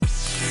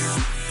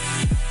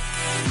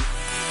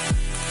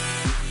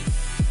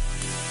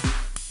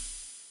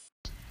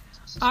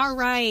All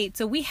right.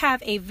 So we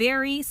have a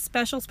very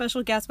special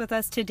guest with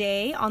us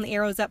today on the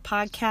Arrows Up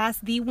podcast.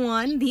 The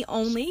one, the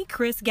only,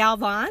 Chris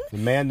Galvan. The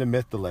man, the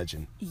myth, the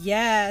legend.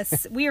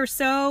 Yes. We are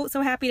so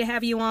happy to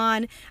have you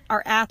on.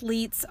 Our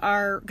athletes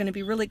are going to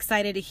be really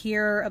excited to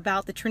hear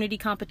about the Trinity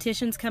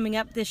competitions coming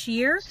up this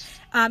year.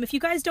 If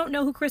you guys don't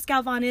know who Chris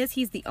Galvan is,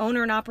 he's the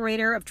owner and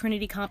operator of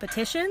Trinity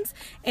Competitions.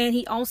 And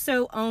he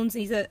also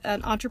he's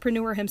an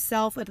entrepreneur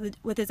himself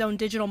with his own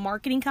digital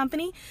marketing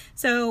company.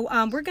 So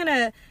we're going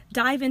to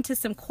dive into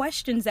some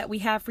questions that we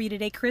have for you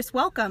today. Chris,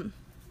 welcome.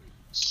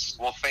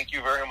 Well, thank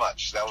you very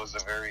much. That was a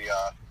very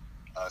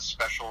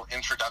special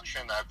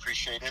introduction. I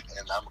appreciate it,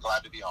 and I'm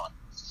glad to be on.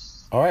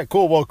 All right,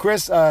 cool. Well,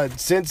 Chris,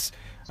 since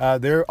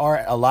there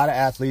are a lot of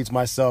athletes,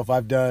 myself,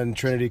 I've done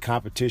Trinity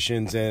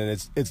competitions, and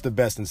it's the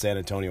best in San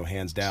Antonio,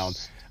 hands down.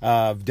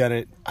 I've done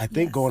it, I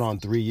think, going on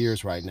 3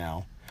 years right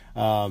now.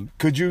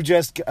 Could you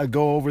just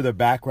go over the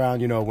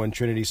background, when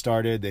Trinity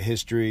started, the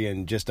history,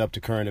 and just up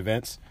to current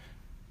events?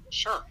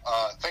 Sure.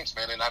 Thanks,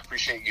 man, and I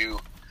appreciate you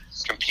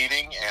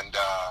competing, and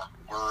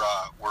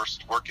we're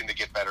working to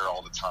get better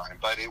all the time.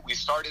 But we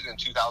started in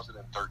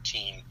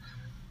 2013.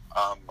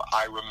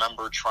 I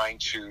remember trying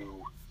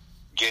to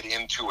get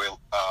into an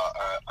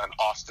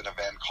Austin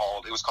event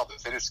called the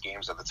Fittest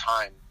Games at the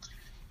time,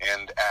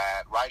 and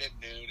right at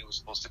noon it was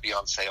supposed to be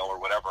on sale or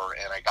whatever,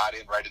 and I got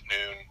in right at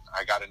noon.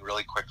 I got in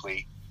really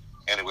quickly,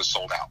 and it was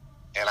sold out,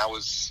 and I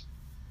was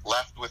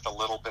left with a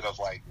little bit of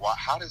like, what?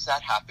 How does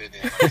that happen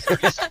in like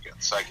 30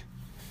 seconds? Like,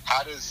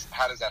 how does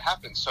that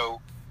happen? So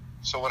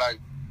what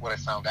I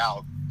found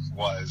out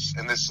was,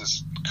 and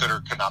this could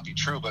or could not be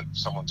true, but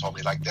someone told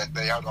me like that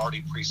they had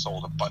already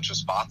pre-sold a bunch of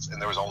spots, and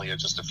there was only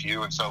just a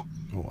few, and so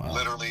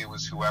literally it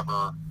was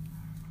whoever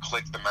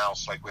clicked the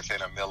mouse like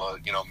within a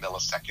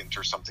millisecond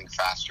or something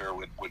faster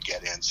would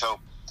get in.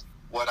 So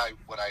what I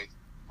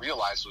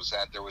realized was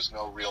that there was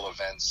no real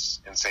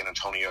events in San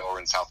Antonio or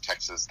in South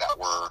Texas that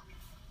were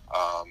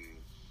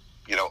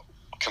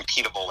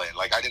competable in.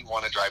 Like, I didn't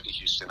want to drive to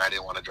Houston. I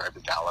didn't want to drive to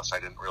Dallas. I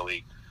didn't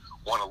really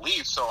want to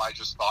leave. So I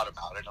just thought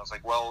about it. And I was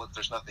like, well, if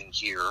there's nothing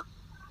here,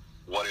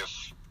 what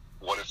if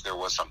there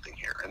was something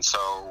here? And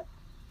so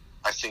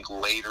I think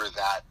later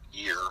that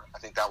year, I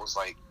think that was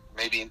like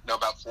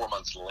about 4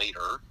 months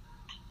later,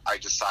 I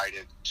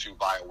decided to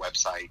buy a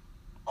website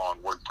on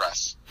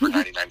WordPress for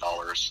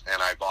 $99,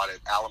 and I bought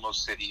it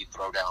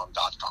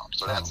AlamoCityThrowdown.com.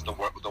 So that's the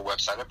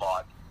website I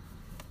bought.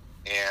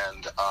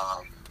 And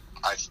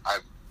I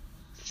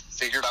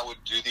figured I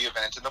would do the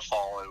event in the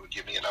fall, and it would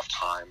give me enough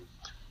time.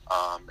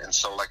 And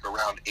so like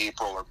around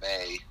April or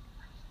May,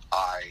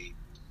 I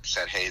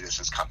said, hey, this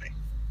is coming.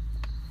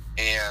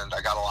 And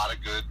I got a lot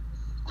of good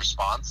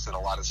response, and a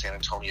lot of San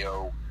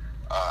Antonio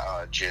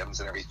gyms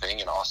and everything,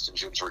 and Austin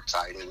gyms were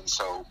excited. And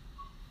so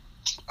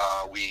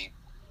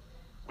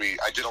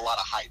I did a lot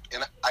of hype.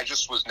 And I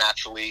just was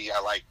naturally,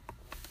 I like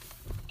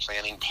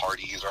planning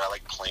parties, or I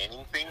like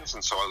planning things.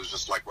 And so I was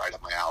just like right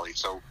up my alley.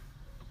 So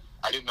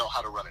I didn't know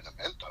how to run an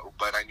event though,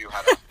 but I knew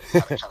how to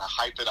kind of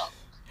hype it up.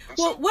 And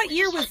well, so what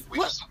year was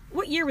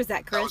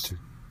that, Chris? That was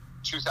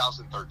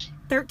 2013.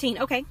 13,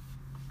 okay.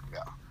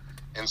 Yeah.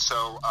 And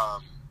so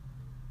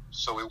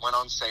it went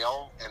on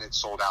sale, and it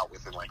sold out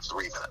within like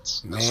 3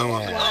 minutes. Man. And so I'm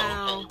like,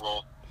 wow.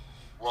 okay,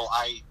 well,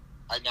 I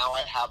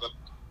have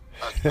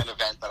an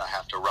event that I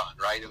have to run,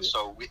 right? And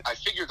so I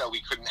figured that we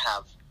couldn't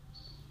have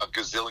a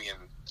gazillion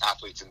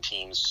athletes and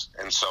teams,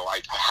 and so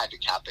I had to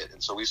cap it.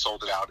 And so we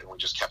sold it out, and we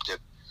just kept it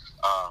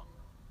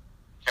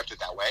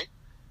that way.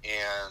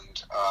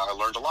 And I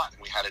learned a lot,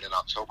 and we had it in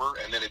October,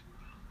 and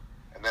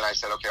then I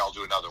said, okay, I'll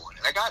do another one.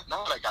 And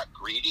not that I got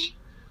greedy,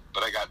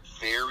 but I got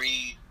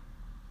very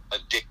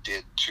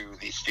addicted to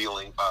the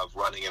feeling of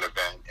running an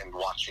event and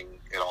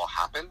watching it all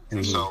happen. Mm-hmm.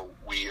 And so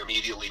we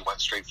immediately went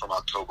straight from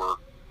October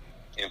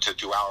into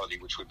Duality,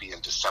 which would be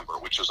in December,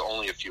 which was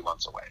only a few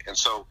months away. And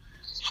so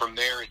from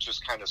there, it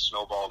just kind of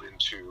snowballed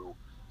into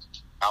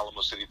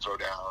Alamo City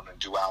Throwdown and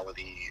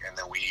Duality, and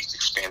then we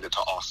expanded to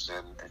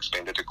Austin,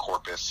 expanded to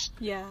Corpus.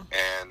 Yeah.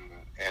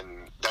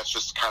 And that's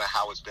just kind of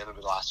how it's been in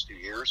the last few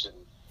years.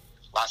 And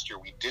last year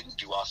we didn't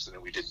do Austin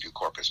and we didn't do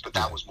Corpus, but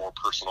that was more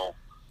personal.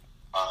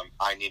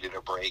 I needed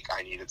a break.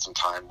 I needed some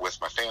time with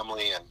my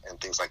family and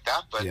things like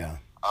that. But yeah.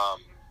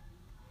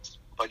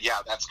 But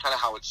yeah, that's kind of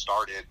how it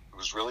started. It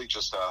was really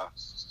just a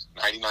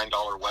 $99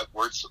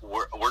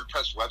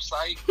 WordPress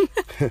website.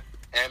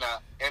 And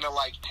a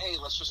like, hey,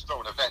 let's just throw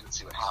an event and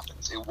see what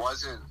happens. It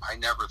wasn't, I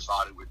never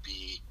thought it would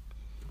be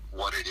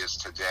what it is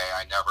today.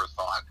 I never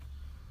thought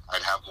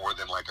I'd have more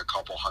than like a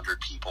couple hundred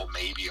people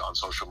maybe on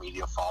social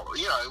media follow.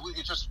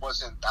 It just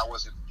wasn't, that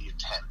wasn't the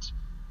intent.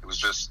 It was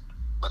just,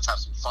 let's have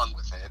some fun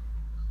with it.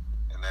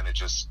 And then it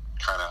just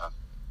kind of,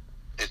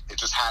 it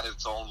just had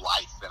its own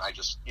life. And I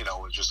just,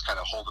 was just kind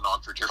of holding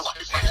on for dear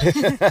life as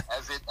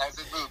it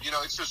moved.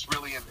 It's just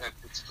really,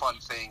 it's a fun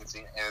thing.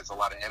 And it's a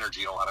lot of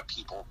energy and a lot of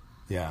people.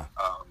 Yeah.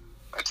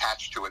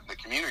 Attached to it, and the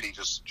community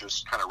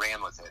just kind of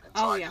ran with it. And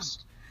so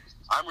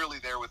I'm really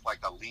there with like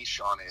a leash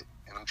on it,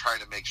 and I'm trying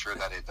to make sure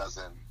that it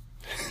doesn't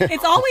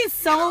It's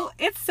always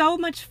it's so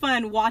much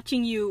fun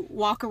watching you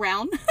walk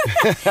around.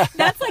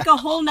 That's like a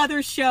whole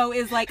nother show,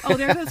 is like, oh,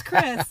 there goes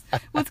Chris.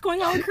 What's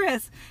going on with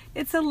Chris?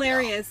 It's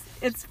hilarious.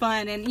 It's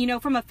fun.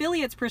 And, from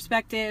affiliates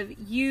perspective,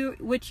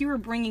 what you are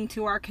bringing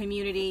to our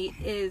community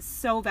is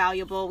so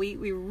valuable. We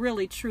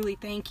really, truly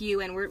thank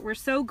you. And we're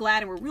so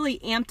glad, and we're really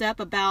amped up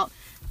about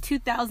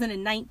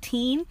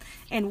 2019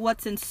 and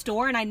what's in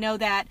store. And I know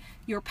that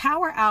your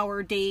Power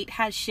Hour date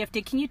has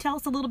shifted. Can you tell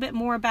us a little bit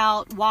more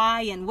about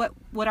why and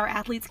what our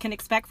athletes can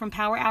expect from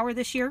Power Hour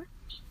this year?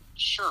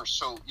 Sure.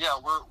 So yeah,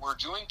 we're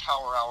doing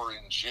Power Hour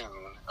in June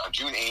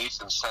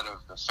 8th instead of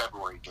the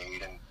February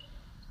date, and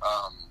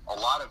a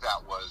lot of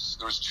that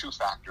there was two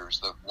factors.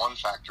 The one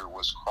factor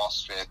was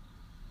CrossFit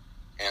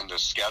and the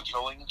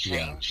scheduling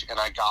change, and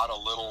I got a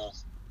little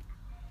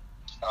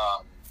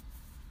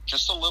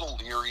just a little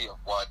leery of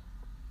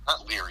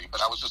not leery,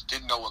 but I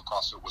didn't know what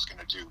CrossFit was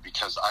going to do,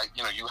 because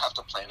you have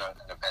to plan an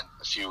event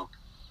a few,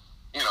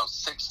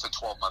 6 to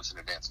 12 months in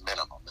advance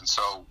minimum. And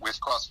so with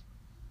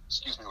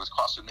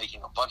CrossFit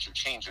making a bunch of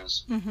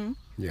changes,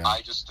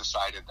 I just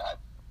decided that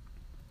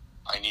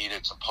I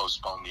needed to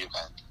postpone the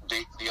event.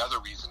 The other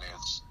reason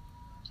is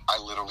I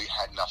literally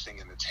had nothing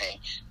in the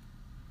tank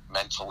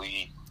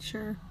mentally.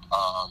 Sure.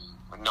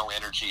 No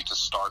energy to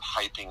start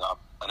hyping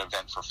up an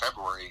event for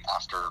February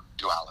after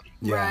Duality.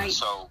 Yeah. Right.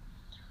 So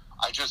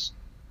I just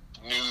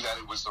knew that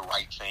it was the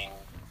right thing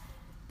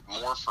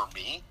more for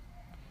me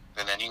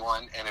than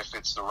anyone. And if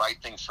it's the right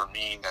thing for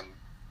me, then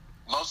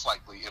most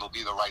likely it'll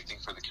be the right thing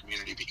for the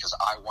community, because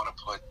I want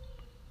to put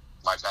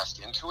my best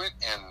into it.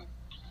 And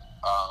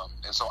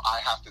so I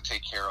have to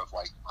take care of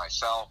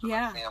myself, and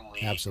my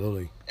family.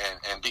 Absolutely.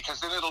 And because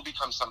then it'll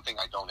become something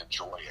I don't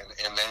enjoy.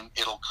 And then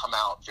it'll come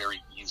out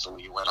very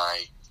easily when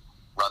I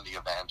run the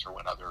event or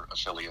when other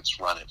affiliates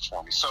run it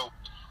for me. So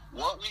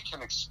what we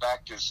can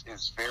expect is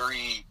a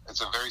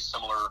very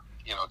similar,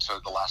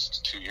 to the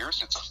last 2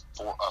 years. It's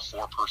a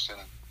four-person,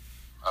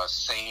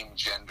 same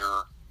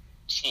gender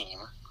team,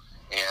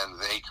 and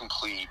they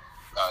complete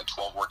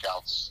 12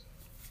 workouts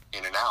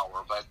in an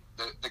hour. But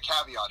the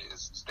caveat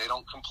is they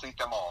don't complete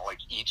them all. Like,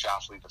 each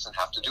athlete doesn't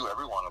have to do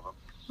every one of them.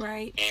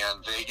 Right.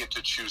 And they get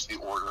to choose the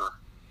order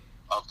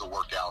of the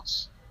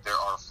workouts. There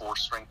are 4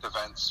 strength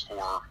events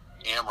for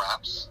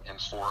AMRAPs and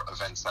 4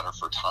 events that are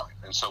for time.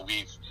 And so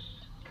we've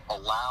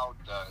allowed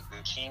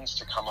the teams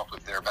to come up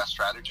with their best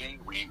strategy.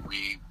 We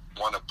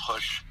want to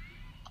push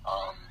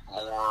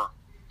more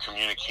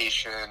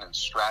communication and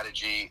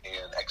strategy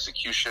and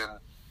execution,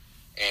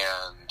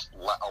 and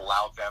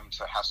allow them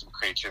to have some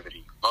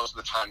creativity. Most of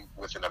the time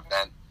with an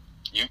event,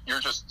 you're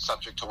just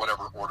subject to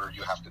whatever order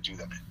you have to do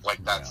them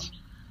in. That's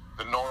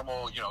the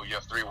normal, you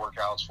have 3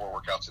 workouts,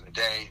 4 workouts in a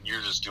day, and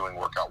you're just doing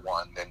workout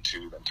 1, then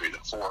 2, then 3,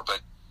 then 4.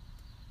 But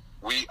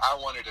I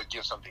wanted to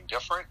give something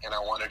different, and I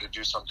wanted to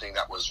do something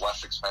that was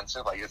less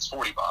expensive. It's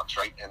 $40,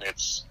 right? And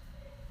it's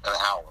an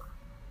hour.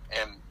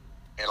 And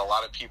a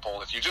lot of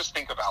people, if you just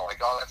think about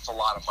that's a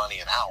lot of money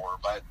an hour,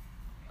 but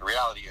the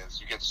reality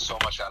is you get so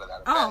much out of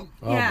that event.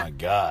 Oh my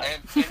God.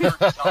 And you're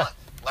done.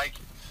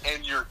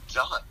 And you're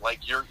done.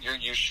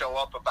 You show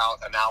up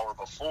about an hour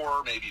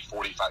before, maybe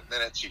 45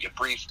 minutes, you get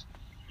briefed,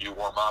 you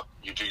warm up,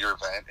 you do your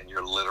event, and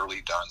you're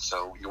literally done.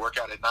 So you work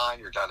out at 9,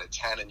 you're done at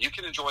 10, and you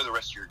can enjoy the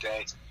rest of your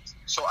day.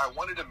 So I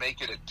wanted to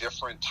make it a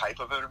different type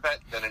of an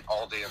event than an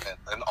all-day event.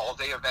 An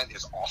all-day event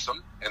is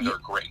awesome, and they're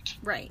great.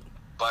 Right.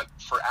 But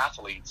for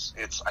athletes,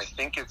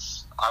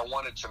 I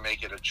wanted to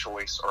make it a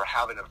choice, or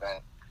have an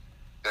event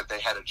that they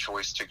had a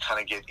choice to kind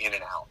of get in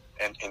and out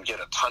and get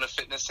a ton of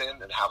fitness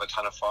in and have a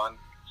ton of fun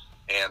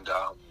and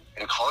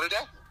call it a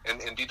day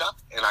and be done.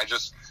 And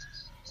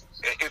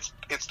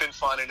it's been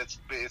fun, and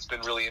it's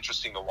been really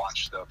interesting to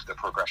watch the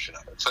progression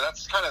of it. So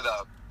that's kind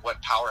of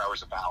what Power Hour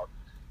is about.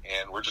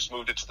 And we're just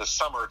moved it to the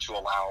summer to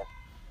allow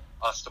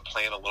us to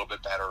plan a little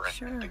bit better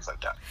and things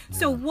like that.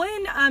 So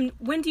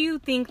when do you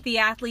think the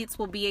athletes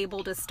will be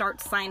able to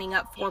start signing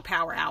up for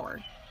Power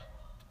Hour?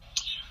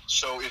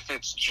 So if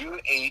it's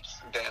June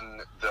 8th, then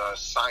the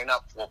sign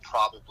up will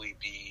probably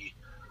be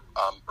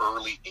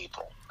early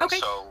April. Okay.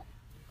 And so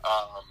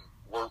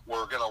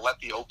we're going to let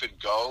the open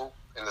go,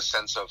 in the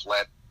sense of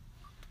let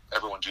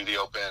everyone do the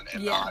open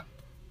and not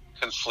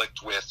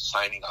conflict with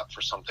signing up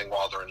for something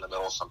while they're in the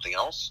middle of something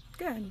else.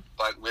 Good.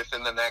 But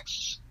within the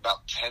next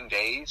about 10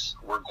 days,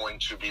 we're going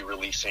to be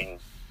releasing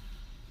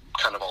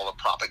kind of all the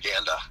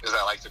propaganda, as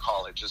I like to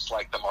call it, just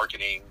like the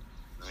marketing,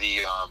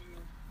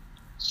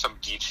 some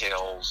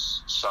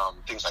details, some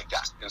things like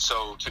that. And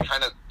so to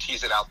kind of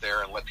tease it out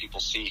there and let people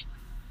see,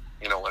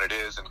 what it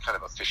is, and kind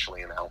of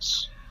officially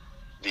announce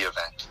the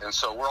event. And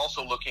so we're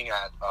also looking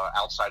at,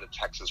 outside of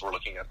Texas, we're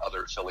looking at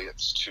other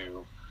affiliates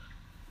to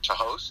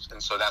host.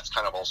 And so that's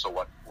kind of also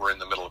what we're in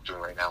the middle of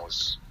doing right now,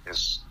 is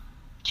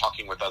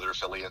talking with other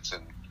affiliates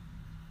and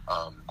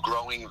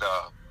growing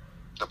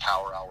the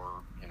Power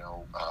Hour,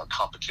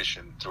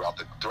 competition throughout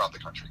the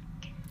country.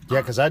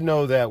 Yeah, because I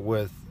know that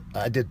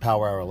I did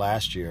Power Hour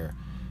last year,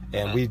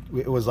 and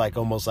it was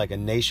almost like a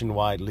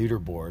nationwide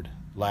leaderboard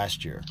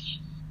last year.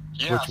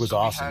 Yeah, which was so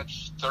awesome.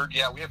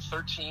 We had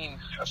 13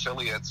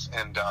 affiliates,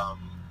 and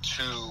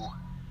 2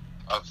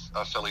 of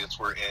affiliates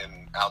were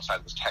outside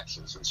of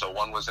Texas, and so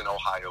one was in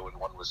Ohio and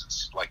one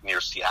was like near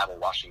Seattle,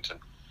 Washington,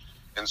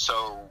 and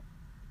so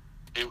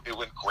it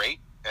went great,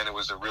 and it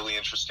was a really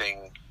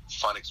interesting,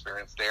 fun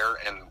experience there,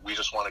 and we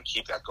just want to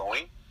keep that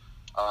going,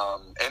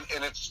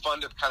 and it's fun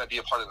to kind of be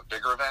a part of a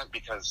bigger event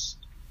because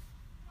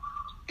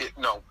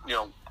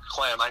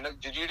Clem, I know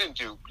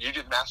you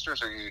did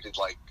Masters, or you did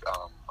like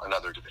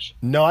another division?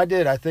 No, I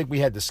did. I think we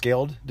had the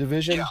scaled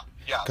division. Yeah.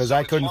 Because so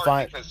I couldn't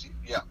find.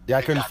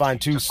 I couldn't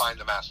find to find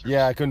the Masters.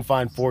 Yeah, I couldn't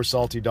find 4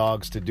 salty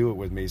dogs to do it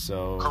with me.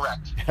 So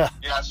correct.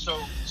 Yeah. So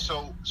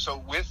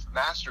with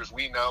Masters,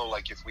 we know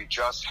like if we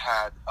just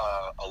had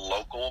a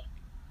local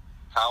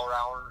power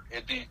hour,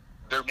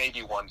 there may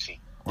be 1 team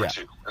or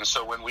 2, and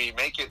so when we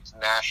make it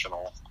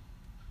national,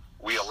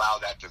 we allow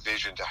that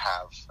division to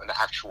have an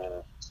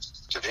actual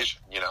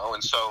division,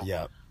 and so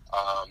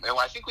and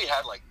I think we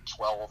had like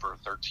 12 or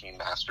 13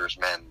 Masters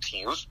men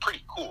team. It was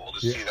pretty cool to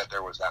see that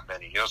there was that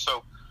many,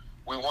 so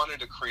we wanted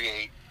to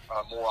create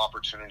more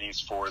opportunities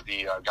for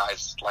the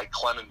guys like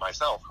Clem and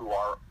myself who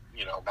are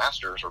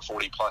Masters or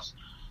 40 plus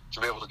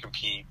to be able to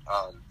compete,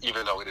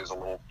 even though it is a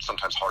little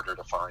sometimes harder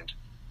to find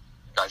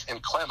guys.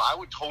 And Clem, I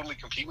would totally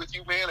compete with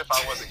you, man, if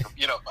I wasn't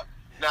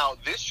now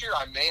this year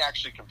I may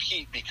actually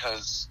compete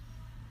because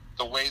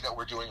the way that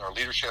we're doing our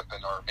leadership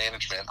and our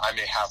management, I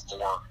may have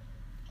more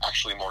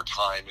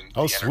time and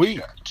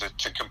energy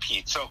to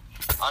compete. So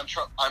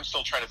I'm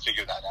still trying to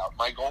figure that out.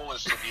 My goal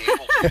is to be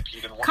able to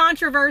compete in one.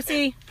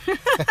 Controversy.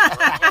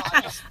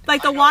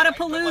 Like the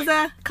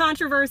Wadapalooza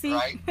controversy.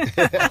 Right.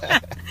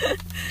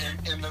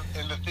 and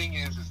the thing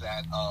is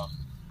that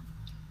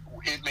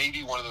it may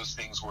be one of those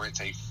things where it's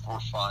a for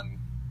fun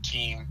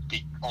team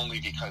only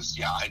because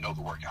I know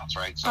the workouts,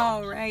 right?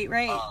 So, right.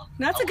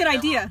 That's a good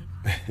idea.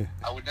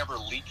 I would never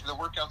leak the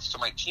workouts to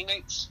my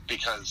teammates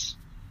because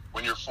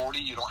when you're 40,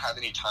 you don't have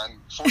any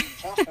time.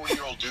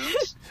 40-year-old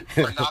dudes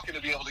are not going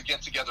to be able to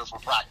get together for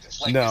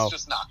practice. Like, it's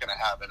just not going to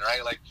happen,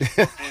 right? Like,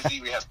 we're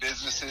busy, we have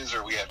businesses,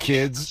 or we have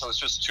kids, so it's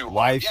just too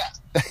hard. Yeah.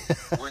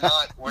 We're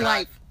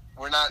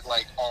not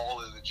like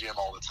all in the gym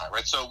all the time,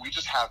 right? So we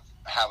just have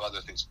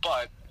other things.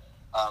 But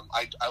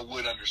I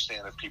would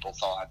understand if people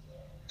thought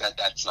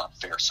that's not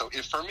fair. So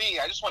if for me,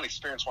 I just want to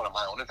experience one of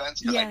my own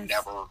events because I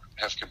never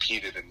have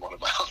competed in one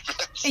of my own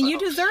events. And you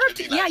deserve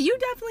to. Nice. Yeah, you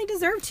definitely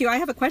deserve to. I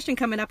have a question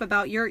coming up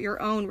about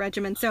your own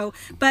regimen. So,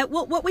 but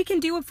what we can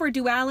do for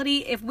Duality,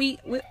 if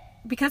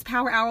because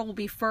Power Hour will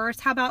be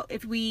first, how about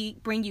if we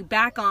bring you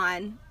back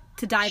on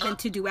to dive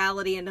into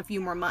Duality in a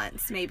few more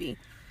months, maybe?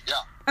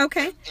 Yeah.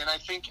 Okay. And I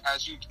think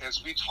as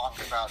we talk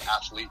about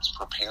athletes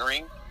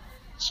preparing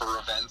for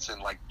events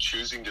and like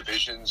choosing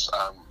divisions,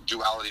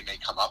 Duality may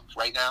come up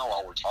right now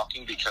while we're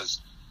talking because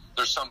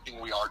there's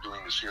something we are doing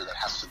this year that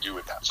has to do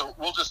with that. So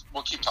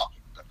we'll keep talking.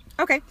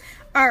 Okay.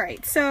 All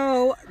right.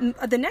 So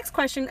the next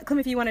question, Clem,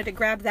 if you wanted to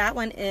grab that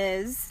one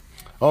is...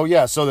 Oh,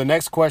 yeah. So the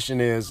next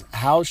question is,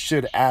 how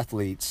should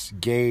athletes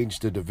gauge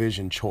the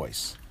division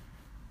choice?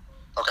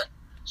 Okay.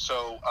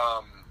 So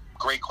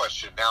great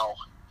question. Now,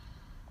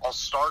 I'll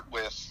start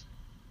with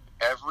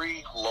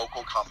every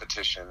local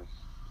competition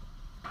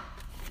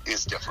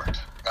is different.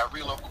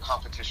 Every local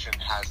competition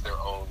has their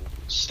own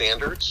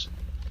standards.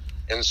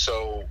 And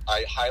so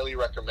I highly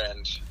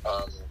recommend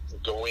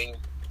going,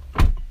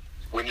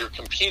 when you're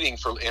competing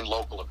in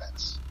local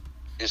events,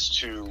 is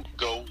to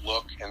go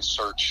look and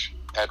search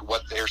at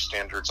what their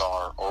standards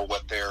are or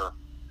what their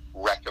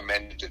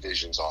recommended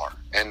divisions are.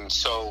 And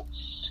so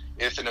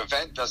if an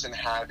event doesn't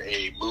have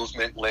a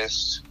movement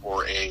list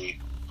or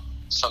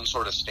some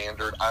sort of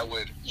standard, I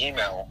would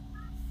email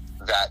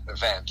that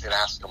event and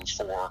ask them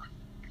for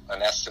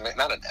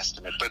not an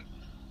estimate, but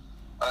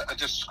a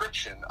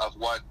description of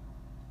what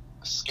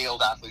a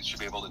scaled athlete should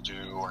be able to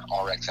do, or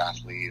an RX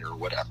athlete or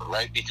whatever,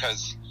 right?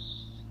 Because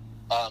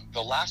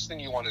the last thing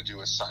you want to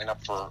do is sign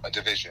up for a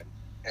division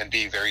and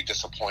be very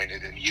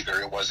disappointed in either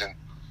it wasn't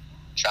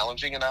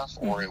challenging enough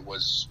or it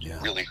was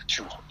really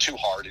too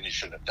hard and you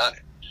shouldn't have done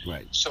it.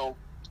 Right. So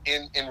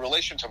in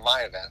relation to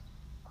my event,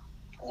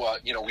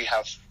 we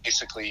have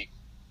basically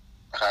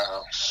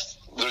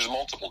there's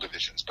multiple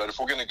divisions, but if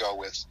we're going to go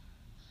with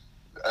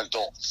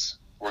adults,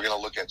 we're going to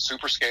look at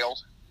super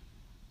scaled,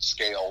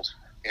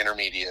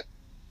 intermediate,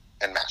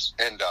 and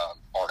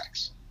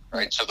RX,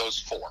 right? So those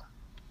 4.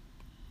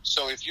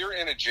 So if you're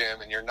in a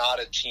gym and you're not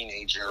a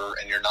teenager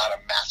and you're not a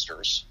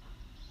Masters,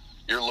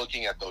 you're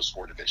looking at those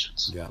 4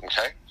 divisions. Yeah.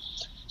 Okay.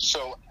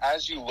 So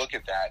as you look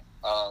at that,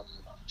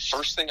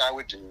 first thing I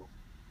would do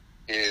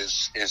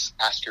is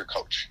ask your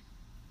coach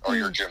or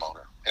your gym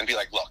owner and be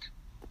like, look,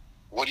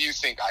 what do you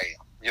think I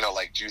am?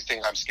 Do you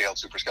think I'm scaled,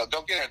 super scaled?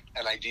 Don't get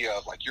an idea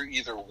of you're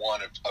either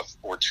one of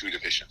or 2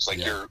 divisions.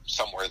 You're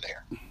somewhere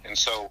there. And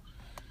so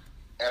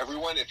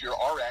everyone, if you're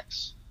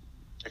RX,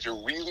 if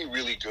you're really,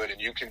 really good and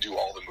you can do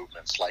all the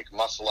movements like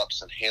muscle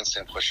ups and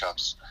handstand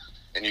push-ups,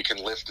 and you can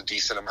lift a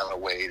decent amount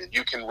of weight, and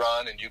you can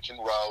run and you can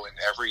row, and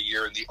every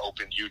year in the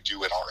open you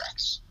do it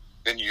RX,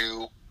 then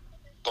you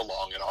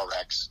belong in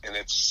RX, and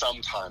it's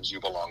sometimes you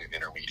belong in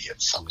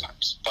intermediate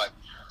sometimes. But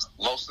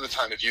most of the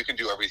time, if you can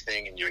do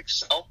everything and you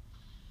excel,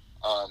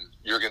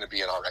 you're going to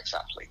be an RX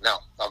athlete. Now,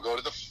 I'll go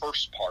to the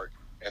first part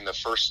and the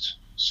first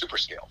super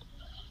scaled.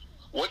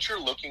 What you're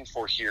looking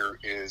for here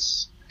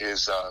is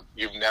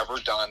you've never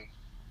done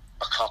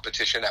a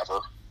competition ever.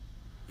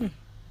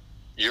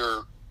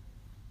 You're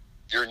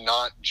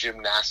not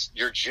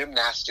your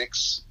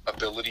gymnastics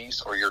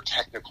abilities or your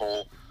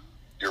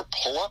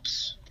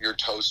pull-ups, your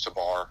toes to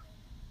bar,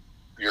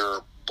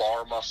 your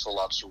bar muscle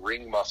ups,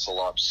 ring muscle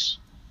ups,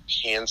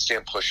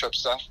 handstand push-up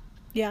stuff.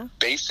 Yeah.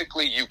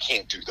 Basically, you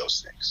can't do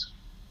those things.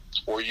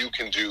 Or you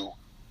can do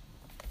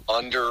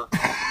under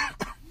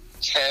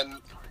 10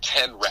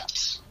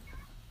 reps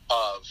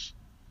of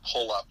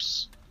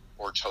pull-ups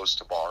or toes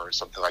to bar or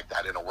something like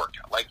that in a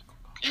workout. Like,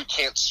 you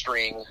can't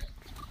string,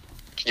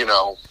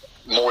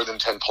 more than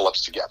 10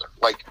 pull-ups together.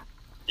 Like,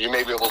 you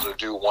may be able to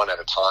do one at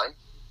a time,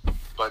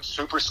 but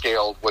super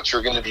scaled, what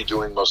you're going to be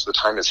doing most of the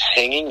time is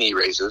hanging knee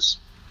raises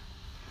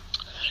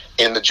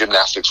in the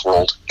gymnastics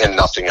world and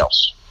nothing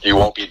else. You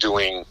won't be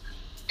doing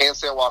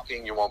handstand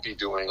walking. You won't be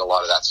doing a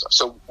lot of that stuff.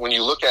 So when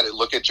you look at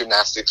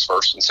gymnastics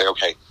first and say,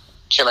 okay,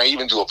 can I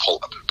even do a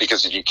pull-up?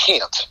 Because if you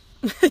can't,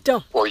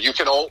 don't, or you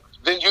can,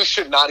 then you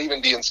should not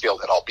even be in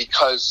scaled at all,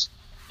 because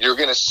you're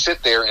going to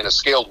sit there in a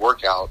scaled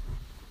workout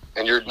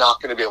and you're not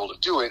going to be able to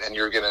do it, and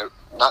you're going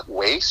to not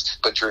waste,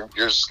 but you're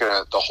just going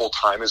to, the whole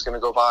time is going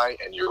to go by,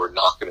 and you're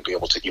not going to be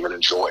able to even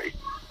enjoy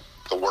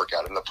the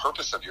workout. And the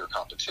purpose of your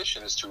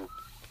competition is to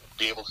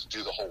be able to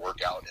do the whole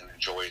workout and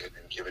enjoy it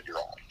and give it your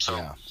all.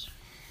 So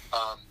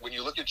when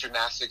you look at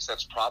gymnastics,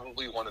 that's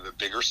probably one of the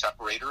bigger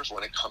separators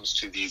when it comes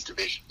to these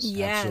divisions.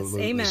 Yes,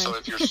 absolutely. Amen. So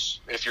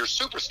if you're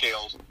super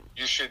scaled,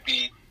 you should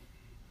be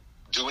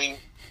doing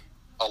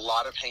a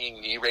lot of hanging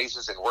knee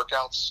raises and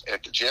workouts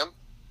at the gym,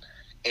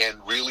 and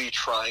really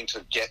trying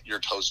to get your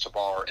toes to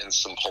bar and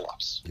some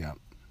pull-ups. Yeah.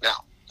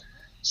 Now,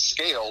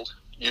 scaled,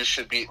 you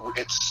should be,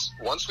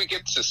 once we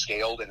get to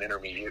scaled and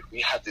intermediate, we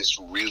have this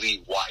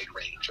really wide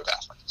range of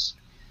athletes.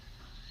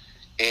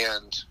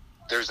 And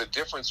there's a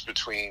difference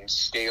between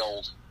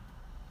scaled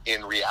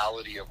in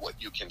reality of what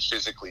you can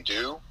physically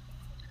do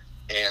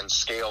and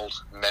scaled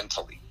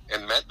mentally.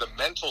 And the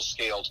mental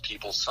scaled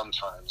people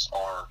sometimes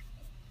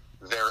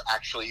they're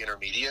actually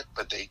intermediate,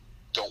 but they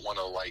don't want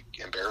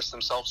to embarrass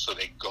themselves, so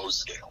they go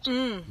scaled.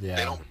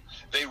 Yeah.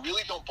 They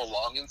really don't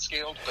belong in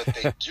scaled, but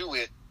they do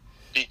it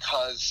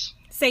because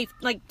safe,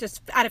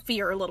 just out of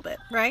fear a little bit,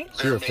 right?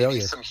 There may be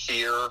some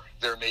fear,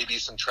 there may be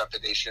some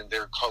trepidation.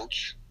 Their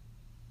coach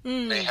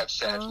may have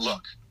said,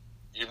 look,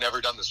 you've never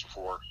done this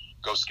before,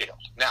 go scaled.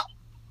 Now,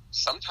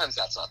 sometimes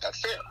that's not that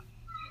fair,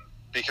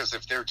 because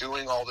if they're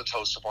doing all the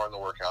toes to bar in the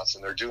workouts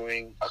and they're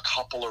doing a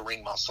couple of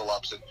ring muscle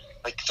ups, and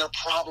they're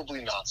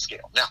probably not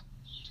scaled. Now,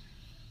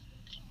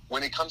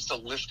 when it comes to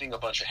lifting a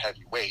bunch of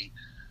heavy weight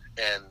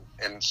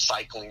and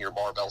cycling your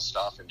barbell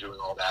stuff and doing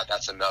all that,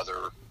 that's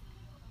another,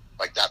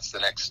 that's the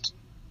next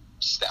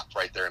step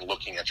right there in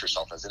looking at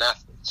yourself as an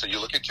athlete. So you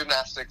look at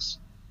gymnastics,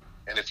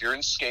 and if you're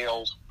in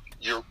scaled,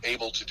 you're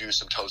able to do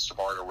some toes to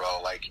bar in a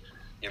row,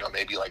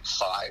 maybe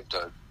 5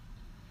 to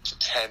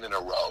 10 in a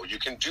row. You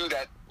can do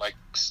that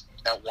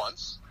at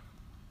once,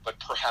 but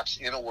perhaps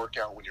in a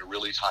workout when you're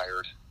really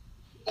tired,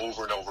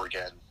 over and over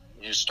again,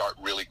 you start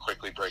really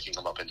quickly breaking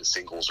them up into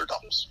singles or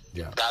doubles.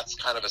 Yeah. That's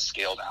kind of a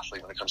scaled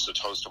athlete when it comes to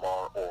toes to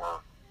bar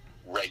or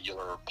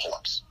regular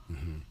pull-ups.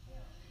 Mm-hmm.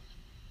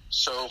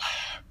 So,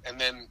 and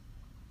then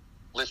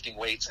lifting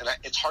weights, and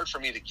it's hard for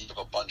me to give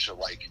a bunch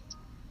of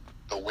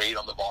the weight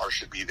on the bar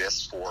should be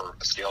this for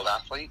a scaled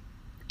athlete,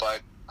 but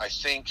I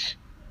think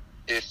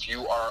if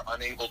you are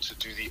unable to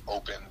do the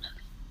open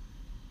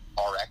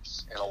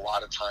RX, and a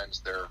lot of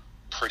times they're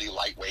pretty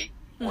lightweight,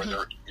 or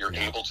you're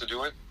able to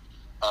do it,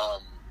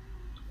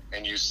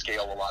 and you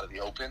scale a lot of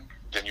the open,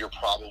 then you're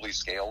probably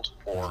scaled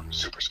or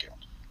super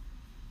scaled.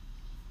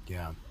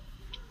 Yeah.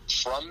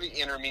 From the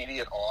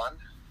intermediate on,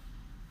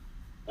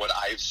 what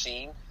I've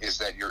seen is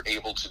that you're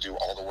able to do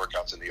all the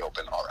workouts in the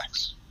open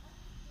RX.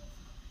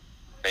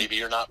 Maybe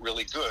you're not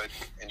really good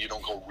and you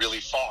don't go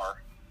really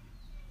far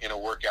in a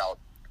workout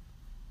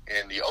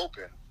in the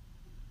open,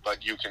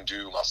 but you can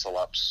do muscle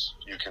ups,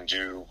 you can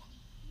do,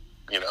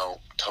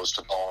 toes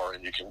to bar,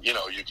 and you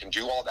can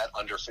do all that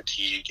under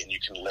fatigue, and you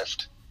can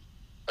lift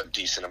a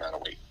decent amount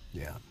of weight.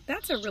 Yeah.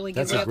 That's a really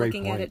good way of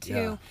looking at it too.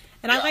 Yeah.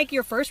 And I like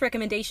your first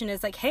recommendation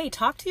is hey,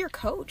 talk to your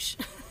coach.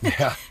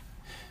 Yeah.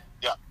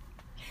 Yeah.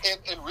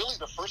 And really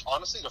the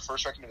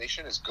first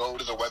recommendation is go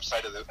to the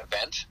website of the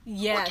event.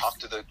 Yes. Or talk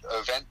to the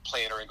event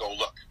planner and go,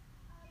 look,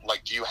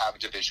 do you have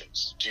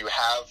divisions? Do you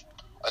have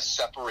a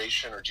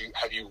separation, or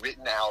have you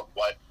written out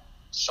what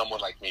someone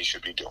like me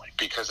should be doing?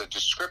 Because a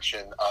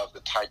description of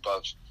the type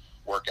of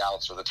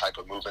workouts or the type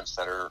of movements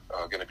that are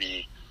going to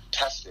be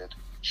tested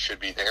should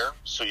be there,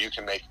 so you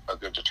can make a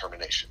good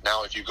determination.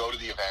 Now, if you go to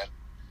the event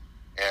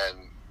and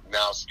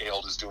now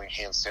Scaled is doing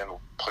handstand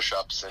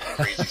push-ups and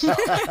crazy stuff,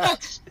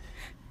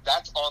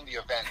 that's on the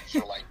event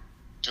for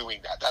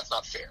doing that. That's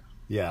not fair.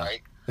 Yeah.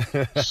 Right?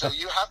 So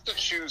you have to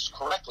choose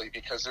correctly,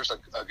 because there's a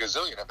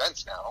gazillion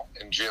events now,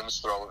 and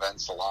gyms throw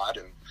events a lot,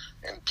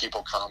 and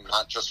people come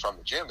not just from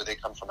the gym, but they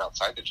come from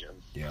outside the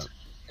gym. Yeah.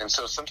 And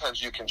so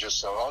sometimes you can just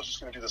say, oh, I was just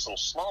going to do this little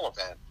small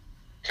event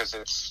because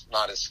it's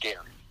not as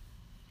scary.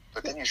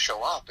 But then you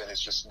show up and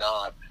it's just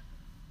not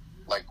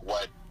like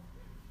what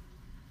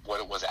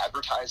it was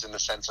advertised, in the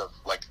sense of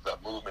like the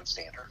movement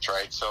standards,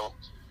 right? So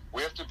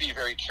we have to be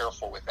very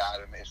careful with that.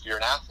 And if you're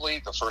an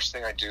athlete, the first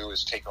thing I do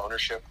is take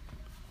ownership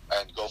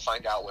and go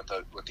find out what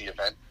the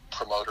event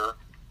promoter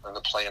and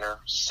the planner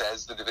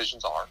says the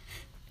divisions are.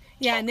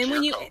 Yeah, and then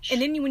when you coach.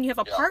 when you have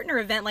a partner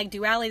event like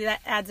Duality,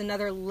 that adds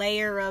another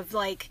layer of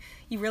like,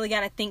 you really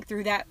got to think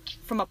through that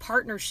from a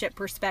partnership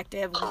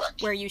perspective.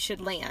 Correct. Where you should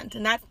land,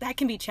 and that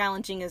can be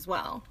challenging as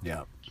well.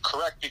 Yeah.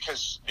 Correct,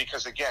 because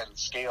again,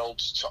 scaled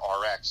to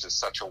RX is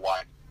such a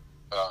wide,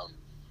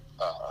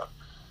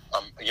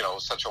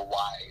 such a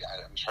wide.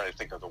 I'm trying to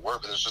think of the word,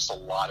 but there's just a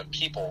lot of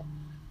people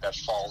that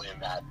fall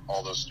in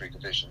all those three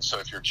divisions. So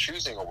if you're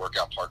choosing a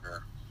workout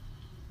partner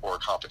or a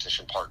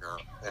competition partner,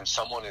 and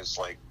someone is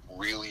like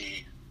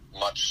really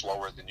much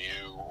slower than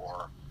you,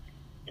 or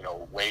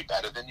way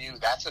better than you,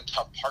 that's a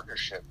tough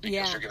partnership,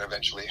 because you're going to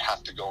eventually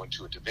have to go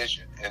into a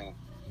division, and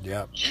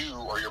you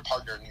or your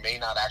partner may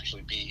not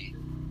actually be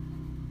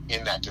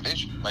in that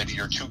division. Maybe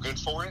you're too good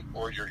for it,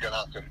 or you're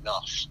not good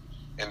enough.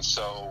 And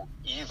so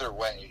either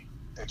way,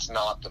 it's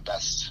not the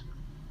best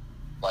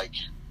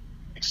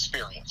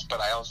experience.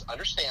 But I also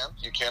understand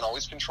you can't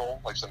always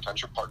control. Like,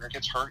 sometimes your partner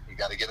gets hurt, you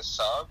got to get a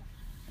sub,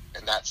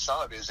 and that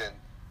sub isn't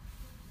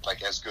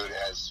as good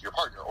as your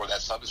partner, or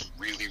that sub is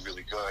really,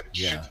 really good and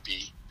shouldn't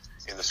be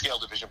in the scale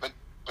division, but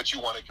you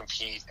want to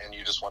compete and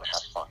you just want to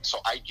have fun. So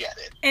I get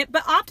it.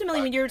 But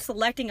optimally, when you're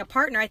selecting a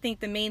partner, I think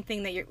the main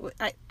thing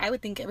that I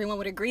would think everyone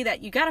would agree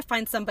that you got to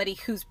find somebody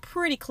who's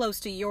pretty close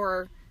to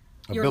your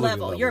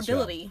level, your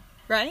ability,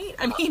 right?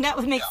 I mean, that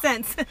would make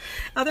sense.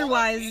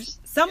 Otherwise,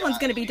 someone's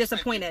going to be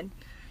disappointed.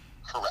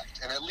 Correct.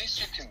 And at least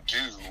you can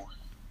do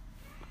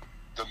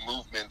the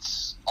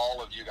movements.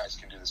 All of you guys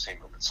can do the same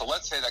movements. So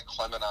let's say that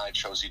Clem and I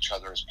chose each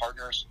other as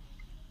partners.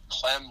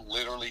 Clem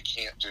literally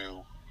can't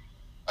do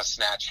a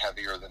snatch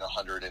heavier than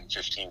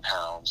 115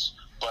 pounds,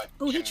 but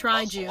he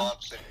tried you.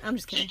 I'm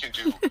just kidding.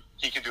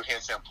 He can do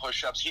handstand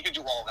push-ups. He can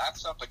do all that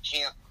stuff, but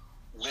can't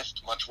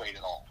lift much weight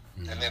at all.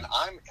 Mm-hmm. And then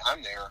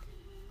I'm there.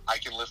 I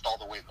can lift all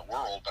the weight in the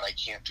world, but I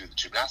can't do the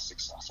gymnastic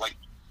stuff. Like,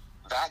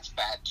 that's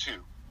bad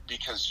too,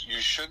 because you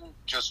shouldn't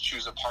just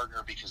choose a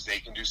partner because they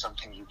can do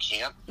something you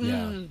can't.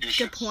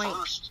 Good point.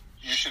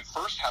 You should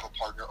first have a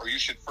partner, or you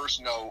should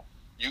first know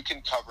you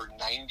can cover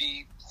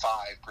 95%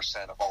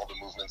 of all the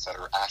movements that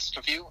are asked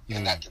of you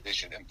in that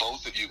division. And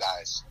both of you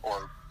guys,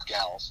 or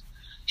gals,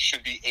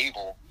 should be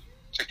able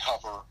to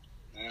cover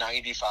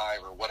 95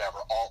 or whatever,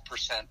 all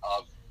percent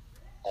of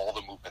all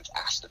the movements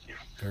asked of you.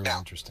 Very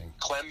interesting.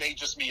 Clem may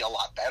just be a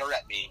lot better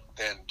at me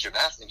than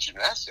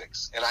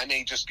gymnastics, and I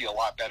may just be a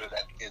lot better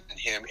than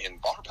him in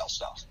barbell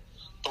stuff.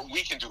 But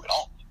we can do it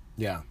all.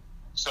 Yeah.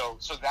 So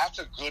that's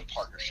a good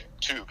partnership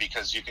too,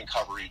 because you can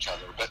cover each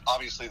other. But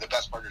obviously, the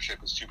best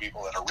partnership is two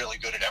people that are really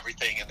good at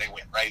everything and they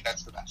win, right?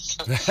 That's the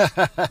best.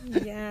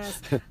 Yes,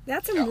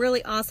 that's some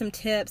really awesome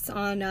tips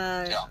on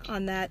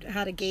that,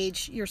 how to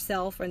gauge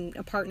yourself and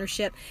a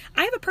partnership.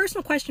 I have a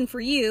personal question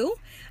for you.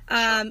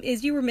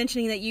 Is you were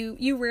mentioning that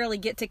you rarely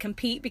get to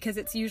compete because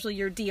it's usually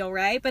your deal,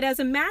 right? But as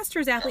a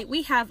masters athlete,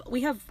 we have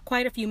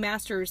quite a few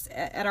masters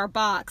at our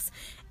box.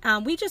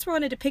 We just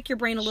wanted to pick your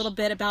brain a little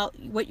bit about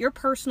what your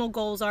personal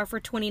goals are for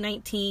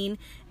 2019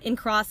 in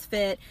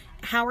CrossFit.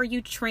 How are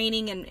you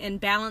training and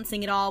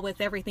balancing it all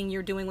with everything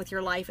you're doing with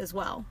your life as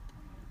well?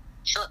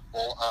 Sure.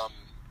 Well,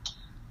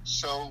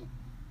 so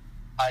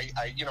I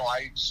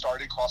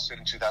started CrossFit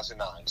in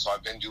 2009, so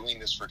I've been doing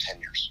this for 10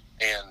 years.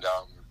 And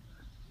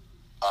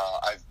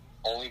I've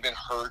only been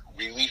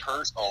really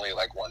hurt only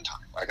one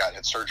time. I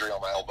had surgery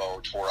on my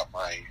elbow, tore up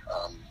my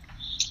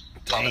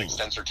common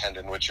extensor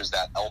tendon, which is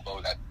that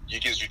elbow that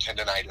gives you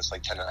tendonitis,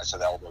 like tendonitis of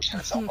the elbow,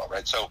 tennis elbow,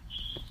 right? So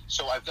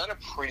I've done a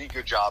pretty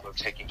good job of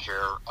taking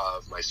care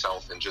of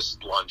myself and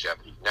just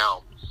longevity.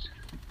 Now,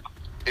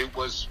 it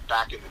was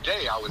back in the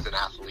day, I was an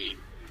athlete,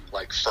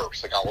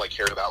 first. All I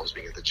cared about was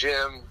being at the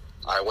gym.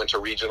 I went to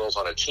regionals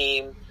on a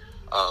team.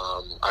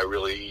 I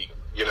really,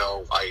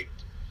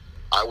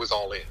 I was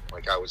all in.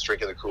 I was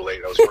drinking the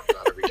Kool-Aid. I was working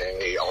out every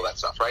day, all that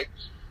stuff, right?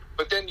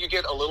 But then you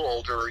get a little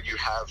older, you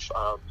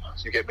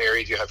get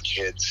married, you have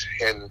kids,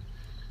 and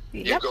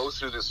you go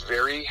through this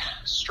very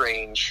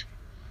strange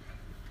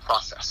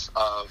process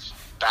of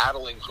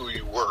battling who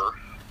you were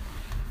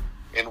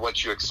and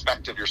what you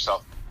expect of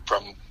yourself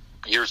from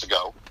years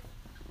ago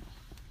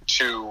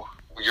to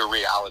your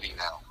reality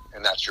now.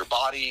 And that's your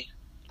body,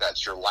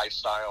 that's your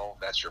lifestyle,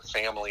 that's your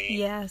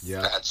family,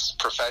 that's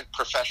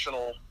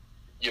professional,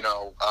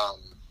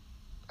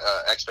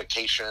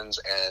 expectations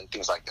and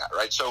things like that,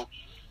 right? So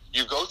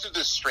you go through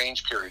this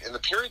strange period, and the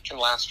period can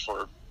last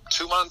for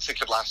 2 months. It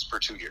could last for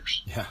 2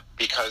 years. Yeah.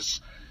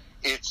 Because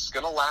it's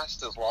going to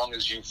last as long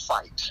as you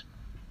fight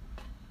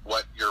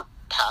what your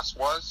past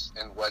was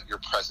and what your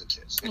present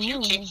is. If you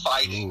keep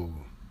fighting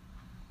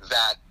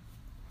that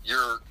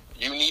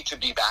you need to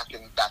be back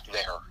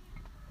there,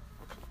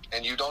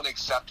 and you don't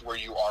accept where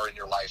you are in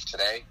your life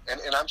today.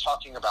 And I'm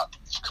talking about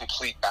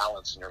complete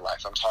balance in your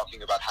life. I'm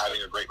talking about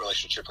having a great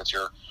relationship with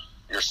your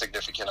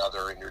significant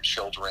other and your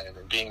children,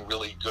 and being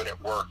really good at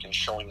work and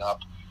showing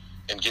up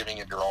and giving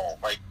it your all.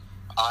 Like,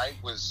 I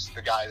was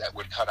the guy that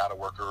would cut out of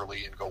work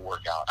early and go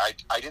work out.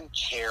 I didn't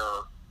care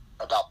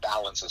about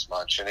balance as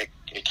much, and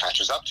it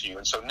catches up to you.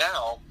 And so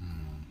now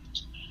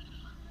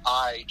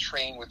I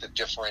train with a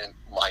different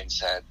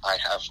mindset. I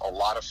have a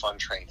lot of fun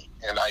training,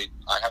 and I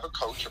have a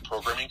coach, a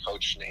programming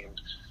coach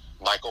named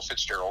Michael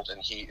Fitzgerald,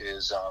 and he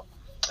is,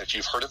 if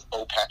you've heard of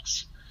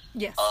OPEX,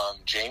 yes,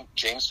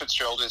 James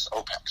Fitzgerald is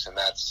OPEX, and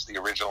that's the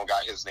original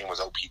guy. His name was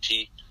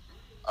OPT.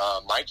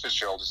 Mike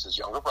Fitzgerald is his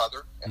younger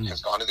brother, and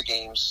has gone to the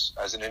games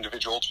as an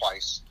individual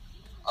twice,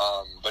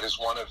 but is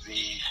one of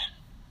the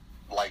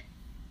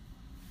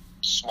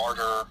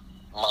smarter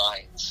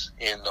minds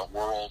in the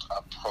world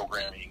of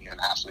programming and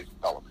athlete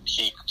development.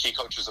 He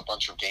coaches a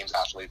bunch of games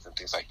athletes and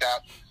things like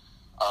that,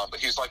 but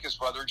he's like his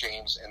brother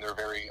James, and they're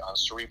very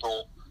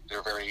cerebral,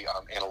 they're very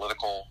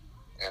analytical,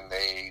 and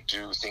they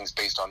do things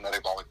based on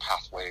metabolic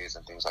pathways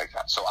and things like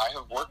that. So I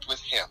have worked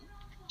with him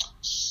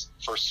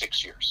for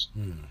 6 years.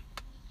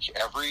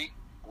 Every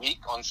week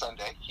on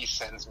Sunday, he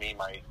sends me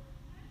my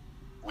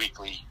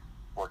weekly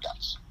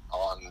workouts.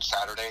 On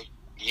Saturday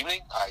evening,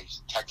 I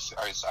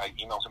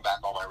email him back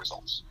all my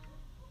results.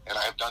 And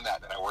I have done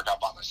that, and I work out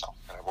by myself.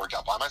 And I've worked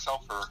out by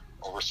myself for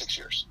over 6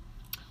 years.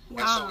 Wow.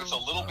 And so it's a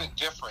little bit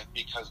different,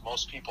 because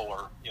most people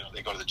are,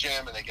 they go to the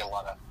gym and they get a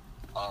lot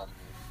of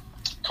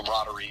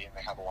camaraderie, and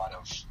they have a lot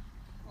of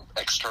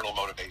external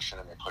motivation,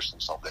 and they push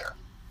themselves there.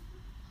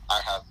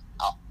 I have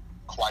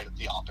quite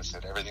the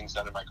opposite. Everything's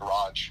done in my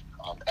garage.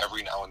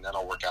 Every now and then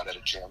I'll work out at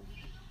a gym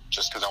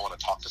just because I want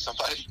to talk to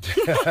somebody.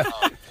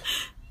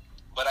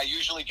 But I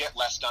usually get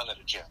less done at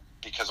a gym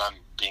because I'm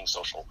being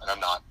social and I'm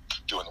not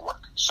doing the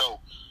work. So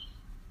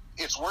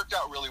it's worked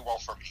out really well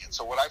for me. And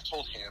so what I've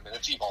told him, and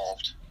it's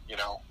evolved,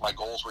 my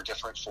goals were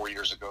different 4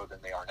 years ago than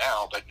they are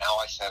now. But now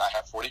I said I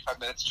have 45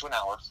 minutes to an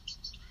hour.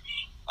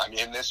 I'm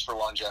in this for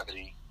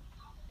longevity,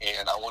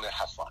 and I want to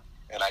have fun.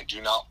 And I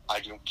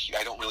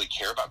don't really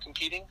care about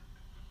competing.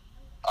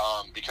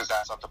 Because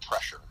that's not the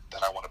pressure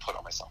that I want to put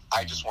on myself.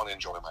 I just want to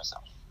enjoy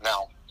myself.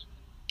 Now,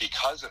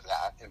 because of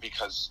that, and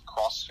because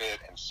CrossFit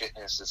and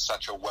fitness is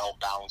such a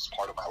well-balanced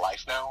part of my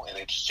life now, and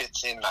it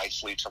fits in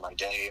nicely to my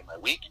day and my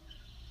week,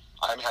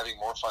 I'm having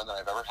more fun than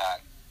I've ever had.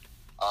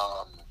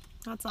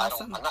 That's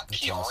awesome. I'm not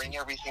PRing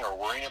everything or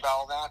worrying about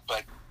all that,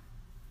 but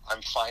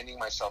I'm finding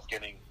myself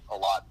getting a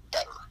lot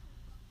better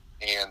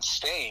and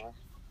staying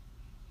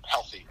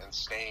healthy and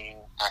staying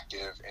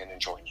active and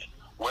enjoying it.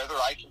 Whether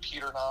I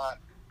compete or not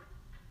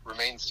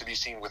remains to be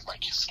seen with my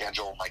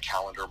schedule, my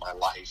calendar, my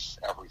life,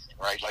 everything,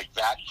 right? Like,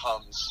 that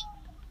comes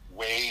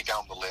way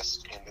down the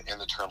list in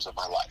the terms of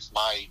my life.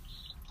 My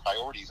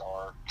priorities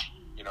are,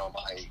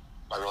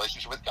 my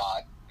relationship with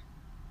God,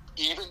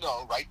 even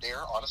though right there,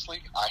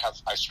 honestly,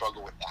 I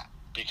struggle with that,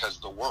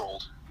 because the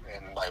world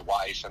and my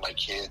wife and my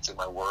kids and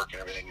my work and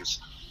everything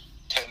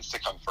tends to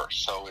come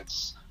first. So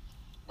it's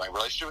my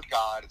relationship with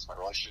God, it's my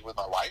relationship with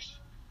my wife,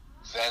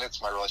 then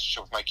it's my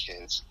relationship with my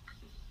kids,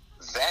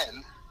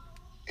 then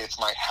it's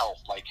my health.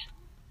 Like,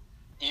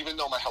 even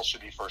though my health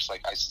should be first,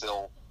 like, I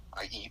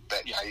eat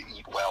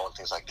well and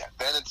things like that.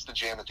 Then it's the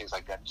gym and things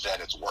like that. Then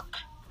it's work.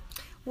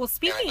 Well,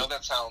 and I know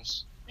that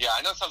sounds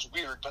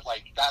weird, but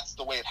that's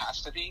the way it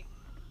has to be.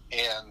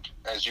 And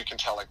as you can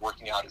tell,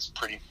 working out is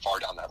pretty far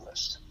down that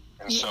list.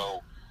 And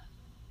so,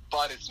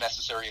 but it's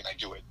necessary, and I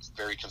do it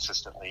very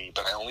consistently.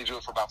 But I only do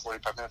it for about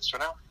 45 minutes to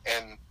an hour.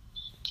 And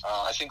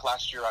I think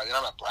last year, and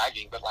I'm not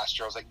bragging, but last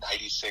year I was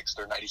 96th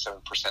or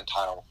 97th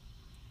percentile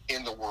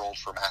in the world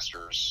for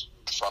masters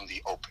from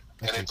the Open.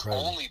 That's and it's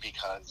incredible. Only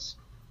because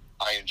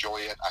I enjoy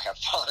it, I have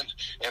fun,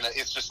 and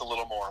it's just a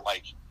little more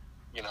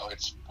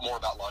it's more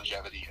about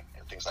longevity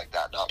and things like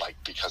that, not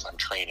because I'm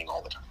training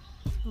all the time.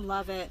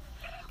 Love it.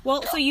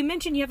 Well, so you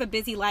mentioned you have a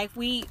busy life.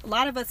 A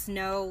lot of us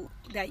know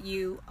that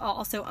you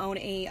also own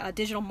a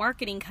digital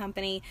marketing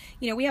company.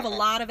 We have a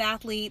lot of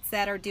athletes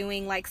that are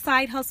doing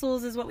side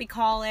hustles is what we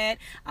call it.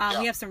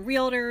 We have some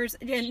realtors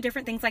and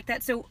different things like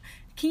that. So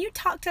can you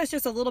talk to us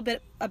just a little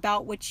bit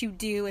about what you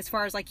do as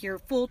far as your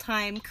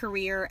full-time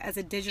career as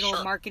a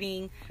digital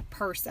marketing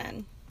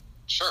person?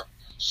 Sure.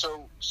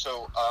 So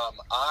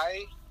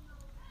I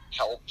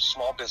help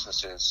small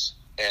businesses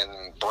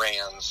and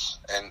brands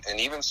and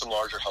even some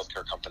larger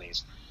healthcare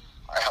companies.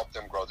 I help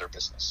them grow their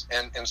business.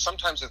 And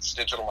sometimes it's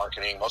digital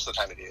marketing. Most of the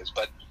time it is.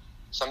 But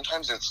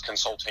sometimes it's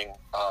consulting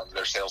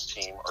their sales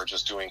team or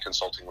just doing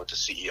consulting with the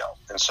CEO.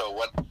 And so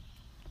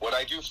what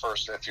I do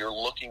first, if you're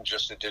looking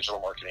just at digital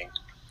marketing,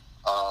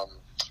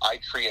 I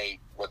create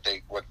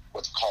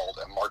what's called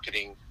a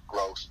marketing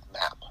growth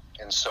map.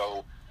 And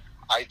so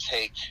I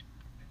take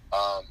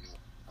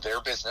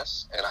their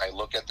business and I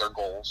look at their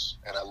goals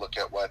and I look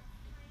at what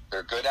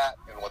they're good at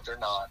and what they're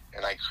not,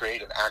 and I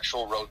create an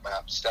actual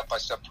roadmap,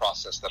 step-by-step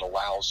process that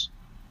allows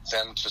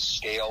them to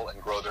scale and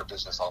grow their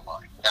business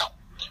online. Now,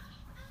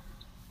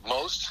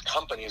 most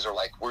companies are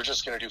like, we're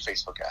just going to do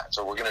Facebook ads,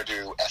 or we're going to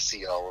do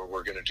SEO, or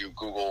we're going to do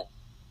Google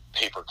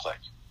pay-per-click.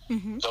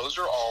 Mm-hmm. Those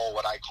are all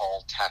what I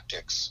call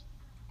tactics.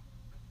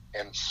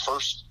 And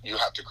first, you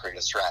have to create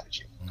a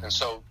strategy. Mm-hmm. And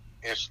so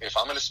if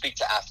I'm going to speak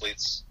to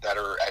athletes that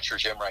are at your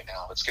gym right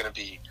now, it's going to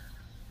be,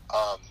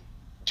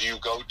 do you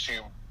go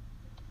to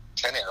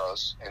 10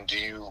 Arrows and do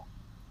you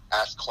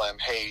ask Clem,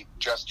 hey,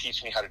 just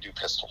teach me how to do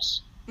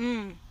pistols?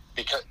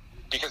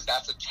 Because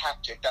that's a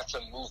tactic, that's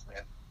a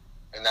movement,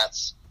 and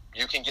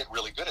you can get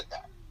really good at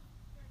that.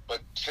 But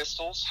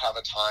pistols have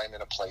a time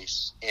and a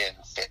place in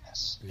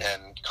fitness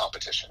and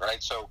competition,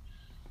 right? So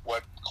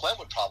what Clem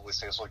would probably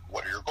say is, like,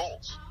 what are your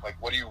goals?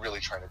 Like, what are you really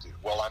trying to do?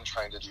 Well, I'm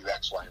trying to do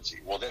X, Y, and Z.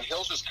 Well, then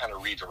he'll just kind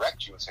of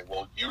redirect you and say,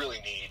 well, you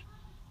really need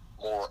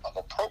more of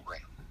a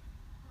program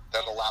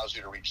that allows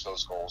you to reach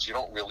those goals. You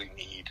don't really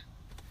need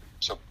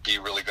to be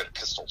really good at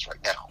pistols right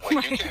now.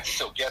 Like, you can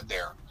still get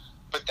there,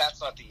 but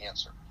that's not the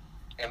answer.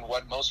 And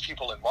what most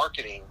people in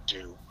marketing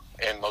do,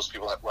 and most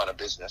people that run a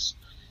business,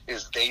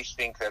 is they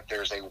think that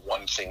there's a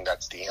one thing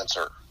that's the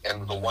answer.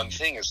 And the one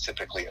thing is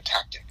typically a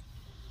tactic.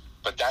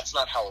 But that's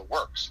not how it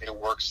works. It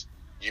works,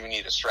 you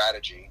need a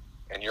strategy,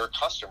 and your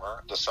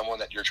customer, the someone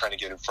that you're trying to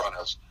get in front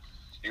of,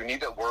 you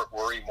need to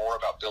worry more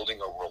about building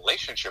a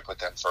relationship with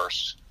them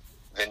first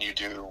than you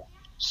do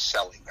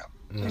selling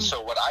them. And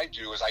so what I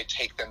do is I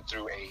take them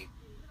through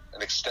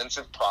an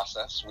extensive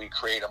process. We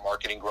create a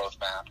marketing growth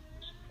map,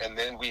 and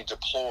then we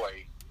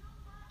deploy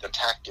the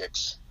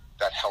tactics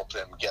that help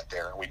them get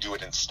there. And we do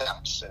it in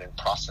steps and in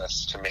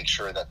process to make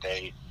sure that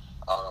they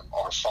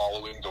are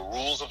following the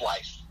rules of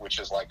life, which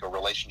is like a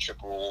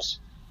relationship rules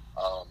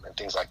and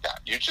things like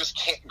that. You just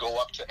can't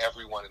go up to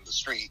everyone in the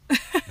street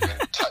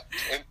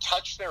and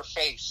touch their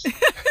face and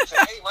say,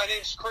 hey, my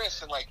name's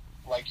Chris, and like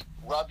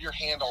rub your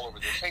hand all over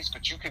their face.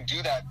 But you can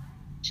do that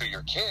to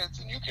your kids,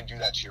 and you can do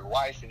that to your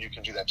wife, and you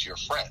can do that to your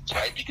friends,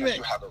 right? Because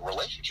you have a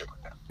relationship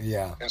with them.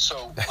 Yeah. And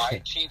so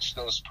I teach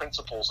those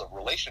principles of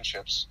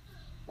relationships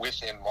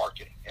within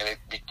marketing, and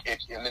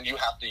and then you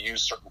have to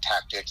use certain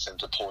tactics and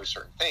deploy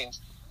certain things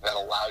that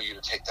allow you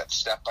to take that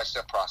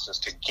step-by-step process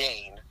to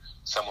gain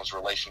someone's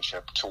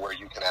relationship to where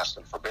you can ask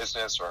them for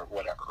business or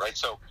whatever, right?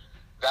 So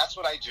that's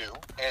what I do,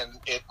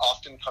 and it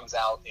often comes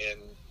out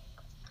in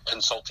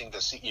consulting the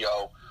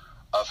CEO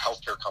of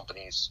healthcare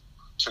companies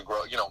to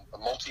grow,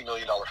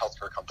 multi-million-dollar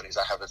healthcare companies.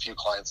 I have a few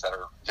clients that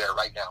are there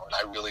right now, and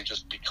I really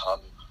just become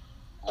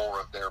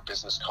more of their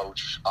business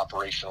coach,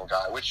 operational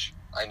guy, which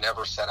I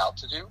never set out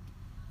to do.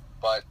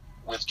 But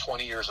with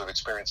 20 years of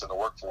experience in the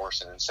workforce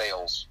and in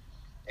sales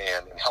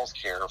and in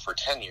healthcare for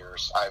 10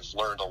 years, I've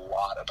learned a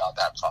lot about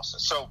that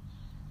process. So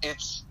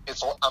it's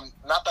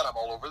not that I'm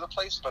all over the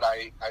place, but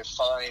I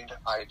find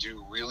I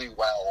do really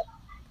well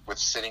with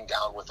sitting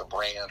down with a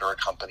brand or a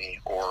company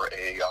or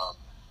a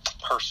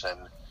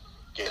person,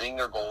 getting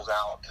their goals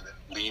out and then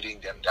leading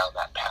them down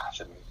that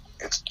path. And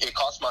it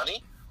costs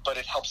money, but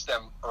it helps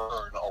them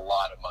earn a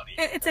lot of money.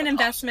 It's an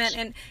investment.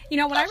 And,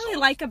 what I really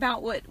like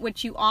about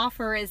what you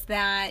offer is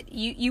that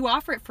you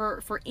offer it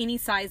for any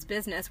size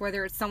business,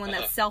 whether it's someone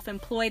that's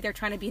self-employed, they're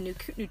trying to be a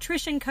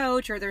nutrition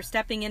coach, or they're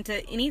stepping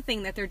into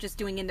anything that they're just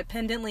doing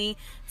independently,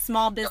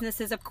 small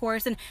businesses, of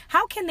course. And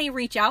how can they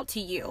reach out to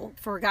you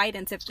for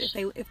guidance if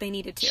they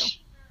needed to?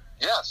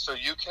 Yeah, so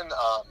you can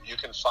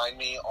find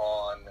me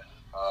on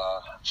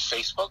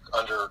Facebook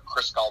under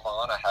Chris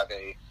Galvan. I have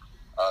a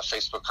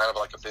Facebook, kind of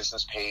like a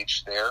business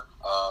page there.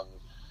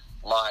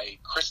 My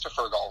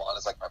Christopher Galvan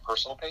is like my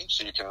personal page,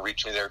 so you can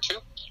reach me there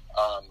too.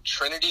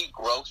 Trinity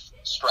Growth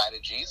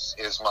Strategies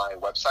is my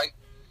website,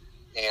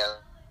 and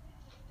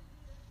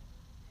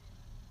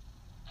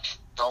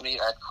email me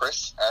at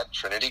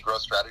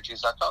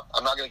chris@trinitygrowthstrategies.com.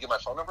 I'm not going to give my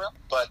phone number out,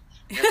 but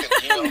you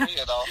can email me,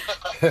 and I'll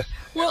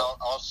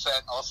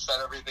set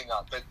everything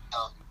up. But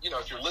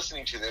if you're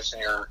listening to this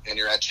and you're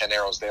at 10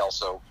 Arrows, they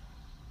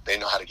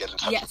know how to get in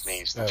touch with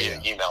me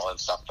via email and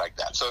stuff like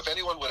that. So if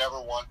anyone would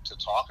ever want to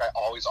talk, I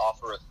always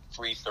offer a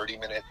free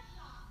 30-minute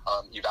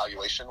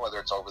evaluation, whether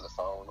it's over the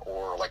phone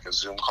or like a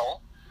Zoom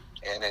call.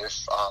 And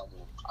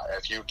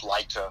if you'd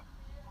like to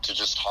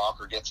just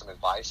talk or get some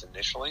advice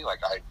initially, like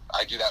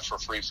I do that for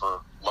free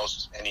for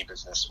most any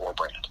business or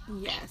brand.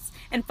 Yes.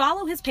 And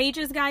follow his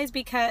pages, guys,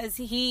 because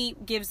he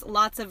gives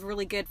lots of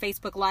really good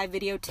Facebook Live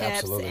video tips.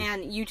 Absolutely.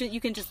 And you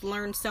can just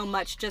learn so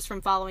much just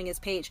from following his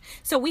page.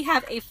 So we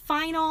have a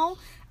final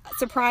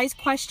surprise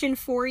question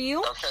for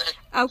you.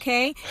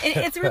 Okay.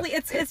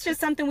 It's just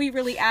something we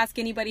really ask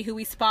anybody who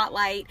we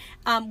spotlight.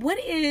 What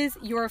is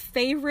your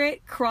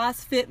favorite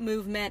CrossFit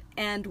movement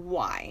and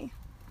why?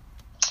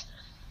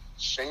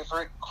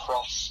 Favorite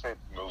CrossFit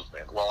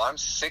movement? Well, I'm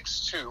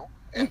 6'2"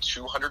 and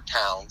 200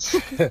 pounds,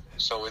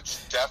 so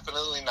it's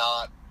definitely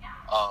not,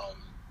 a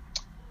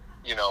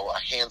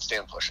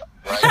handstand push-up,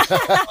 right?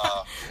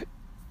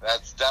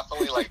 That's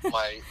definitely like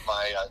my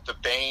the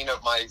bane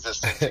of my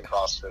existence in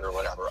CrossFit or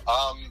whatever.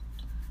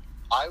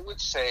 I would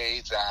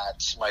say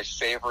that my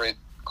favorite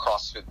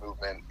CrossFit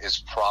movement is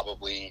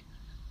probably,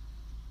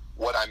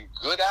 what I'm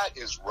good at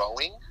is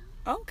rowing,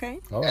 Okay.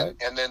 All right.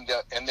 And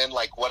then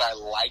like what I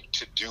like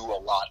to do a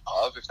lot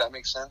of, if that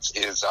makes sense,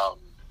 is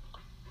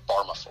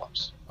bar muscle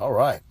ups. All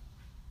right.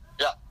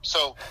 Yeah.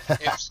 So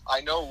it's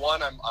I know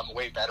one I'm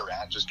way better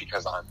at just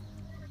because I'm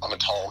a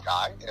tall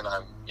guy and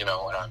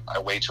I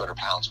weigh 200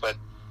 pounds. But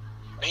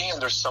man,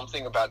 there's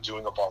something about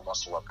doing a bar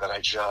muscle up that I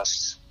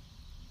just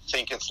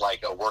think it's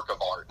like a work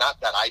of art.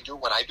 Not that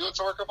when I do it's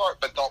a work of art,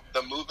 but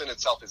the movement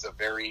itself is a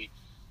very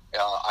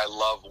I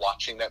love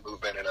watching that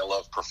movement and I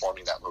love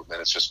performing that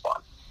movement. It's just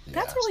fun.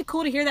 That's really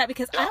cool to hear that,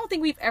 because I don't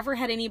think we've ever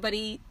had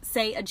anybody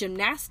say a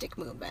gymnastic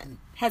movement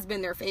has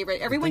been their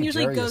favorite. Everyone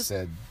usually Jarius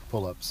said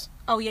pull-ups.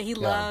 Oh yeah, he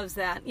loves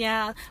that.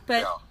 Yeah,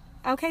 but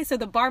okay, so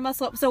the bar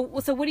muscle up. So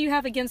what do you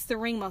have against the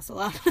ring muscle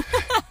up?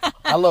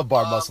 I love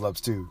bar muscle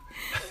ups too.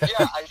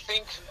 Yeah, I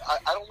think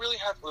I don't really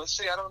have. Let's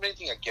say I don't have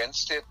anything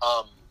against it.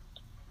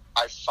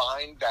 I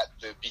find that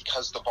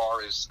because the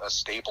bar is a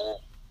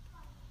stable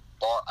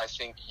bar, I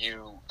think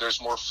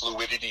there's more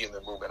fluidity in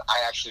the movement.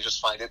 I actually just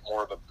find it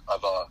more of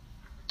a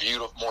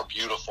more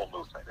beautiful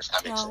movement, if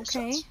that makes any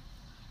sense.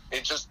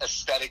 It just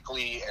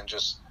aesthetically and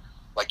just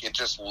like it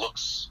just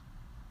looks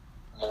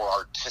more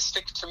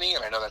artistic to me,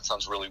 and I know that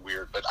sounds really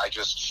weird, but I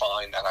just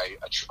find that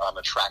I'm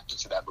attracted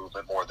to that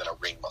movement more than a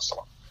ring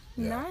muscle.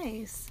 Yeah.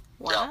 Nice.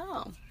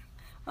 Wow.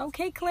 Yeah.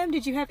 Okay, Clem,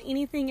 did you have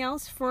anything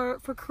else for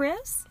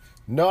Chris?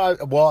 No,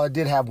 I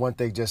did have one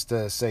thing just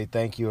to say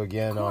thank you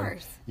again on,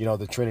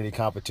 the Trinity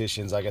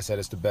competitions. Like I said,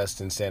 it's the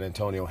best in San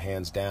Antonio,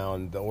 hands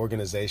down. The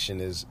organization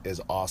is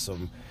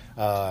awesome.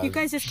 You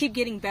guys just keep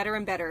getting better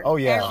and better. Oh,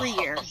 yeah. Every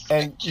year.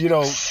 And,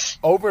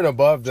 over and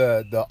above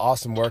the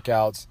awesome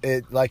workouts,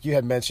 it, like you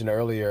had mentioned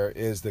earlier,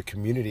 is the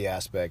community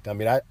aspect. I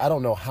mean, I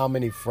don't know how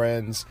many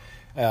friends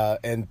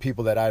and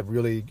people that I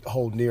really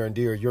hold near and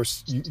dear,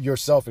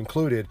 yourself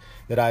included,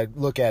 that I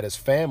look at as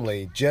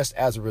family just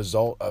as a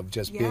result of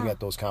just being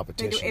at those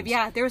competitions.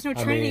 If there was no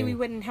Trinity, we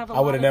wouldn't have I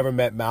would have never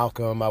met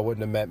Malcolm. I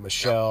wouldn't have met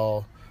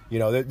Michelle.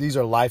 These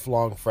are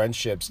lifelong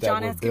friendships that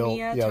were built.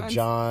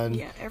 John,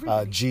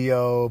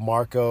 Gio,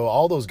 Marco,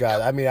 all those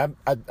guys. I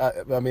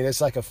mean, it's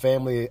like a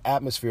family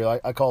atmosphere.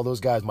 I call those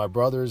guys my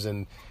brothers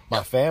and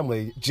my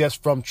family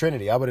just from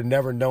Trinity. I would have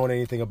never known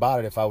anything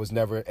about it if I was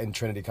never in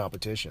Trinity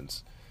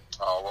competitions.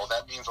 Oh, well,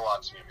 that means a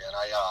lot to me, man.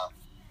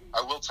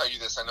 I will tell you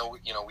this. I know,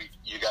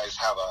 you guys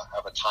have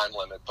a time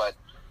limit, but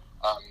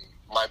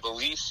my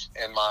belief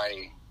and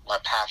my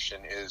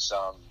passion is,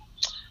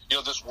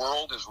 this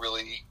world is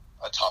really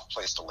a tough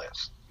place to live.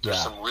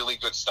 There's some really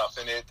good stuff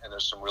in it, and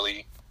there's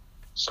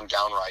some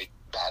downright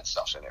bad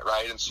stuff in it,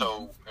 right? And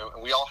so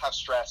and we all have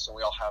stress, and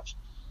we all have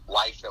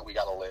life that we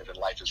got to live, and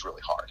life is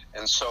really hard.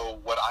 And so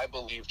what I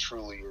believe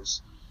truly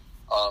is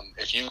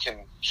if you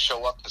can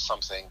show up to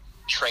something,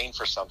 train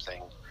for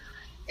something,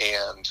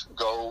 and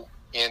go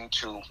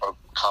into a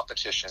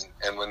competition,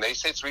 and when they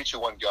say 3, 2,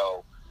 1,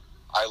 go,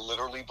 I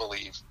literally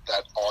believe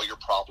that all your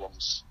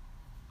problems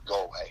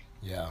go away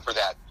for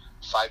that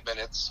 5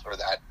 minutes or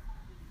that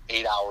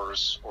 8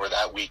 hours or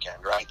that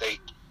weekend, right?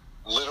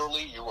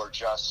 You are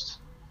just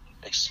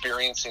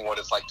experiencing what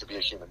it's like to be a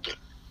human being.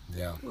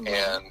 Yeah.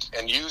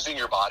 And using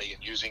your body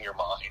and using your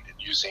mind and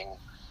using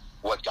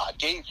what God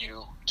gave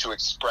you to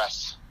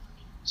express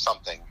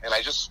something. And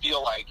I just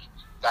feel like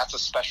that's a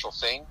special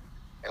thing.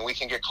 And we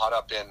can get caught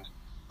up in,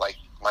 like,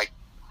 my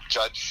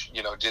judge,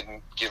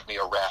 didn't give me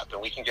a rep,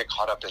 and we can get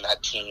caught up in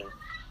that team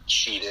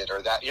cheated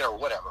or that,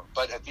 whatever.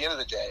 But at the end of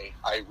the day,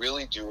 I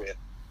really do it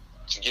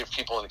to give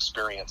people an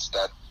experience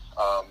that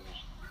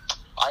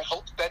I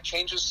hope that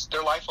changes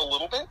their life a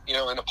little bit, in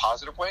a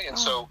positive way. And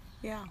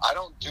I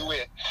don't do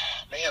it,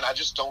 man, I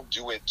just don't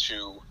do it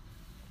to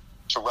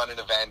run an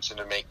event and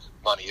to make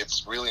money.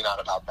 It's really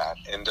not about that.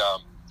 And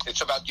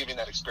it's about giving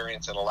that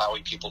experience and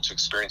allowing people to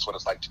experience what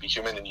it's like to be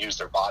human and use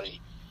their body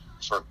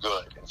for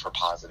good and for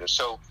positive.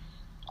 So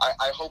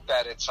I hope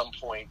that at some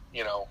point,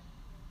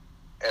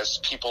 as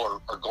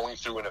people are going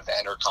through an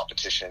event or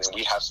competition and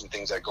we have some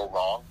things that go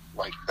wrong,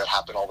 like that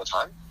happen all the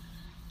time,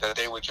 that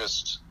they would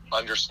just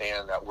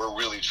understand that we're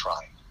really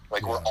trying.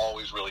 Like we're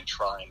always really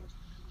trying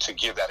to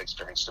give that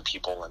experience to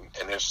people.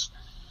 And if,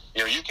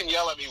 you can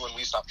yell at me when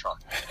we stop trying,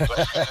 but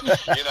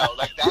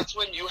like that's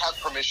when you have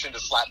permission to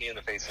slap me in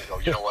the face and go,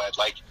 you know what,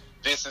 like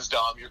this is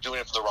dumb. You're doing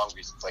it for the wrong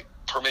reasons. Like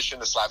permission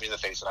to slap me in the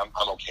face, and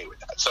I'm okay with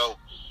that. So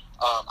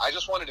I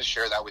just wanted to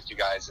share that with you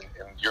guys and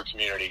your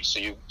community,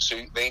 so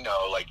they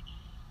know, like,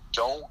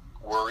 don't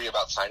worry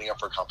about signing up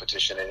for a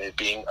competition and it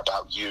being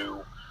about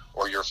you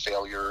or your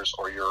failures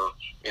or your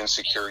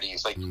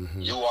insecurities. Like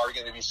you are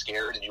going to be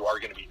scared and you are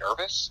going to be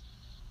nervous,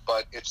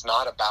 but it's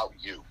not about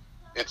you.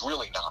 It's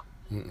really not.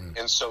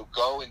 And so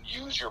go and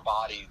use your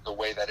body the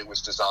way that it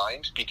was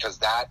designed, because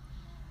that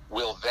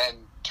will then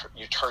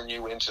turn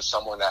you into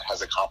someone that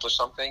has accomplished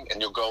something,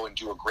 and you'll go and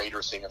do a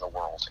greater thing in the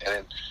world.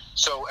 And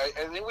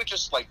then we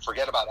just like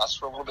forget about us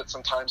for a little bit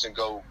sometimes and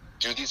go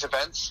do these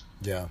events.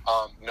 Yeah.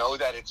 Know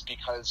that it's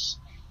because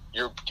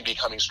you're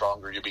becoming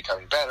stronger, you're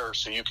becoming better,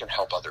 so you can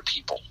help other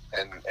people.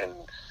 And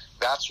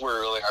that's where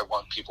really I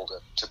want people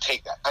to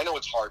take that. I know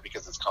it's hard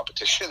because it's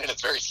competition and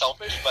it's very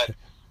selfish, but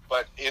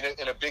But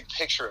in a big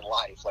picture in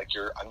life, like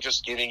I'm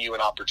just giving you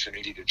an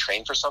opportunity to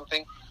train for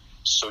something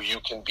so you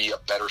can be a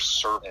better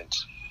servant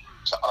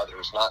to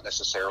others, not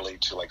necessarily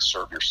to like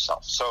serve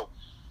yourself. So,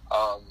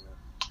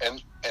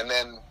 and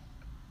then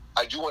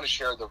I do want to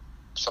share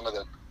some of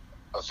the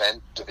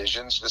event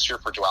divisions this year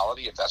for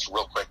Duality, if that's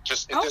real quick.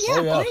 Just if this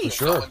for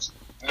sure.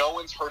 No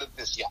one's heard of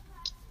this yet.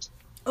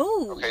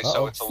 Oh, okay,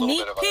 so it's a little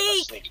bit of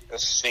peek. a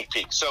sneak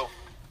peek. So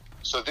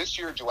this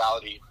year,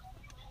 Duality,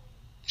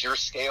 if you're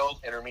scaled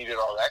intermediate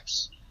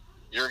RX,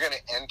 you're going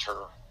to enter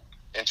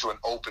into an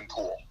open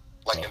pool,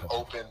 like an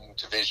open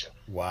division.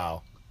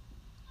 Wow.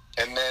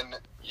 And then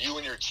you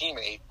and your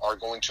teammate are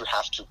going to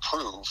have to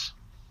prove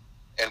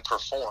and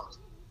perform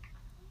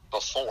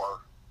before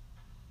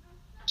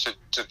to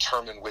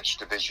determine which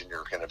division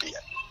you're going to be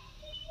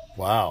in.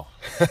 Wow.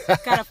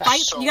 Gotta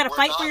fight. So you got to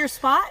fight for your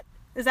spot?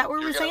 Is that what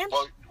we're saying?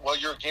 Well,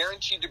 you're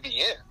guaranteed to be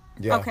in.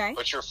 Yeah. Okay.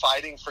 But you're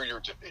fighting for your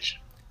division.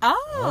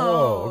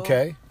 Oh,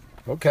 okay.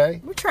 Okay.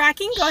 We're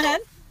tracking. Go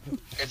ahead.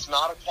 It's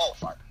not a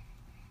qualifier.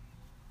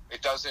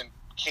 It doesn't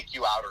kick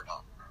you out or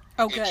not.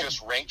 Oh, good. It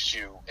just ranks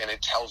you, and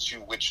it tells you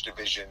which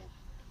division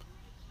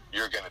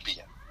you're going to be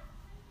in.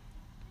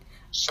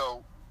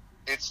 So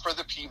this is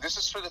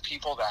for the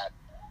people that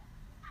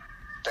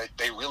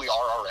they really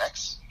are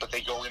RX, but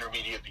they go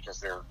intermediate because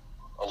they're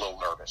a little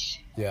nervous.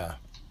 Yeah.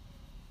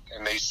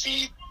 And they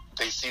see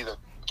the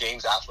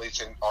games athletes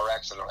in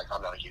RX, and they're like,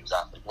 I'm not a games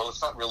athlete. Well,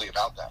 it's not really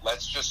about that.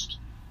 Let's just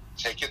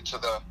take it to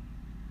a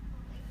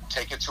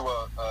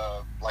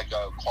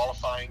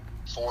qualifying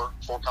for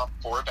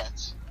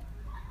events,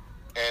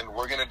 and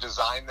we're going to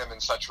design them in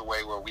such a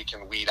way where we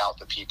can weed out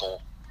the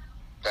people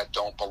that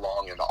don't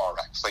belong in the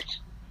RX. Like,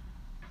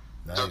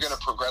 nice. They're going to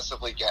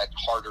progressively get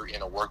harder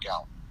in a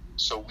workout,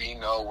 so we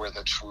know where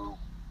the true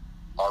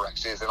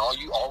RX is. And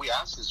all we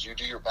ask is you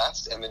do your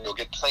best, and then you'll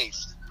get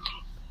placed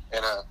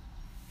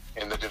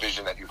in the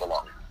division that you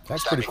belong in.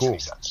 That's if that pretty makes cool. Any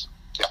sense.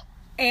 Yeah.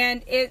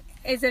 And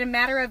is it a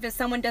matter of if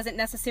someone doesn't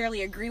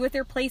necessarily agree with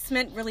their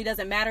placement, really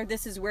doesn't matter,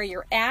 this is where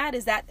you're at?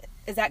 Is that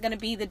going to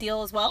be the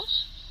deal as well?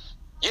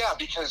 Yeah,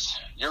 because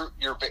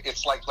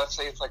it's like, let's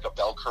say it's like a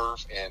bell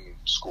curve in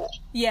school.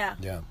 Yeah.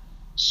 Yeah.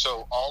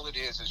 So all it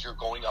is you're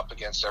going up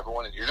against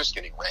everyone, and you're just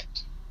getting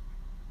ranked.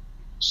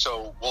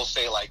 So we'll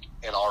say, like,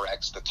 in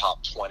RX, the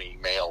top 20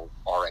 male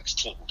RX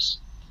teams,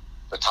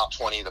 the top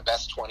 20, the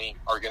best 20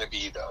 are going to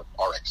be the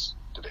RX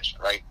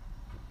division, right?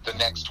 The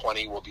next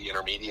 20 will be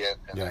intermediate.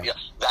 And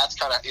that's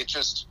kind of it.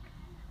 Just,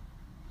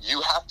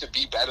 you have to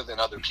be better than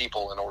other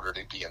people in order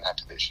to be in that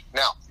division.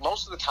 Now,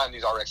 most of the time,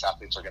 these RX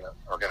athletes are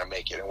gonna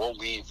make it, and we'll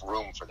leave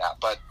room for that.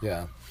 But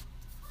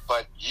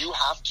you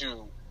have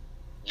to.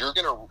 You're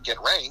gonna get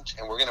ranked,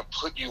 and we're gonna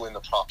put you in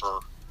the proper,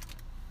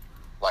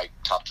 like,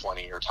 top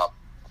 20 or top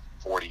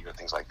 40 or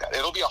things like that.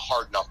 It'll be a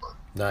hard number.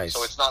 Nice.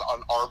 So it's not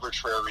an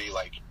arbitrary,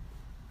 like,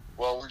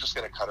 well, we're just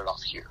gonna cut it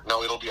off here.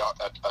 No, it'll be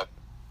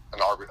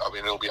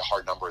it'll be a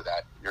hard number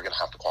that you're going to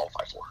have to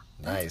qualify for.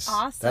 Nice.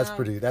 Awesome.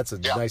 That's a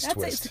nice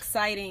twist. It's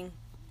exciting.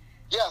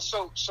 Yeah,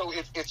 so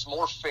it's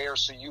more fair,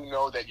 so you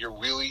know that you're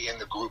really in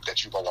the group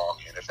that you belong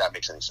in, if that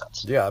makes any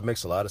sense. Yeah, it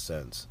makes a lot of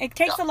sense. It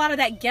takes a lot of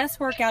that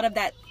guesswork out of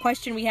that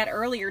question we had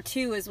earlier,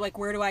 too, is like,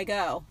 where do I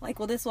go? Like,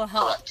 well, this will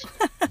help.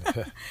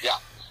 Correct. Yeah.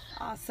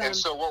 Awesome. And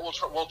so what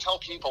we'll tell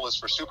people is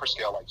for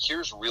Superscale, like,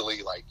 here's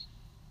really, like,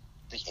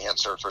 the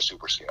answer for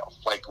Superscale.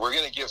 Like, we're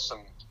going to give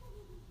some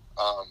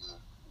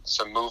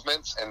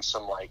movements and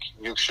some, like,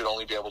 you should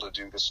only be able to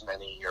do this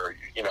many or,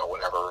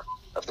 whatever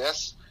of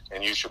this,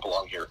 and you should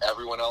belong here.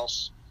 Everyone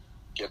else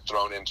get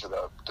thrown into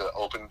the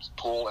open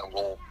pool, and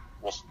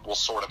we'll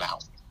sort them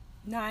out.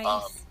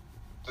 Nice.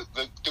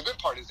 The good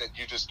part is that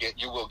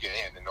you will get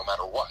in, and no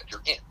matter what,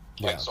 you're in.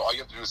 Yeah. So all you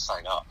have to do is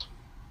sign up.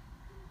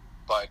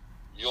 But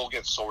you'll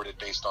get sorted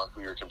based on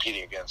who you're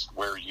competing against,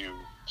 where you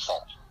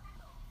fall.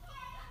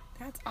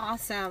 That's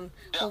awesome.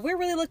 Yeah. Well, we're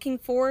really looking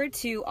forward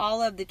to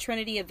all of the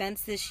Trinity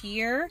events this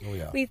year. Oh,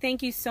 yeah. We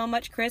thank you so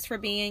much, Chris, for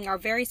being our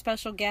very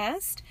special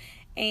guest.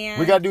 And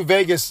We got to do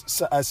Vegas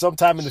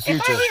sometime in the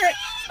future.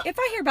 If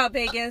I hear about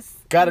Vegas,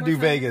 Got to one do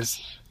more time.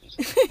 Vegas.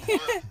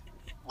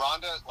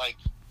 Rhonda, like,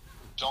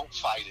 don't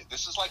fight it.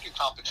 This is like a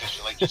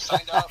competition. Like, you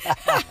signed up.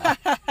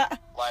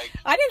 Like,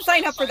 I didn't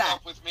sign up for signed that.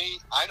 up with me.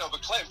 I know,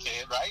 but Clem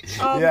did, right?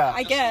 Yeah.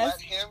 I Just guess.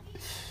 let him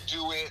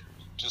do it.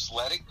 Just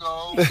let it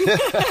go.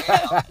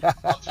 And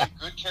I'll take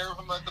good care of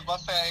him at the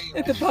buffet.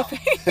 At the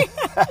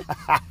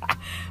buffet.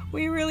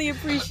 We really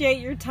appreciate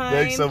your time.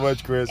 Thanks so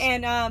much, Chris.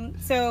 And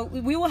so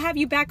we will have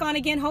you back on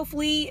again,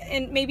 hopefully,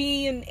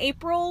 maybe in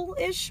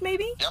April-ish,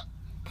 maybe? Yep.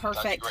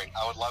 Perfect. That'd be great.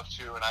 I would love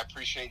to, and I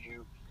appreciate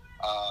you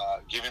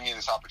giving me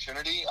this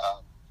opportunity.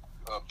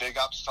 Big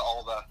ups to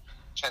all the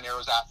 10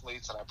 Arrows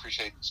athletes, and I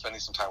appreciate spending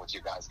some time with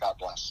you guys. God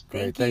bless.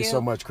 Great. Thank Thanks you.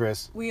 so much,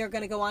 Chris. We are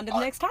going to go on to the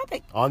next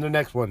topic. On to the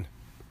next one.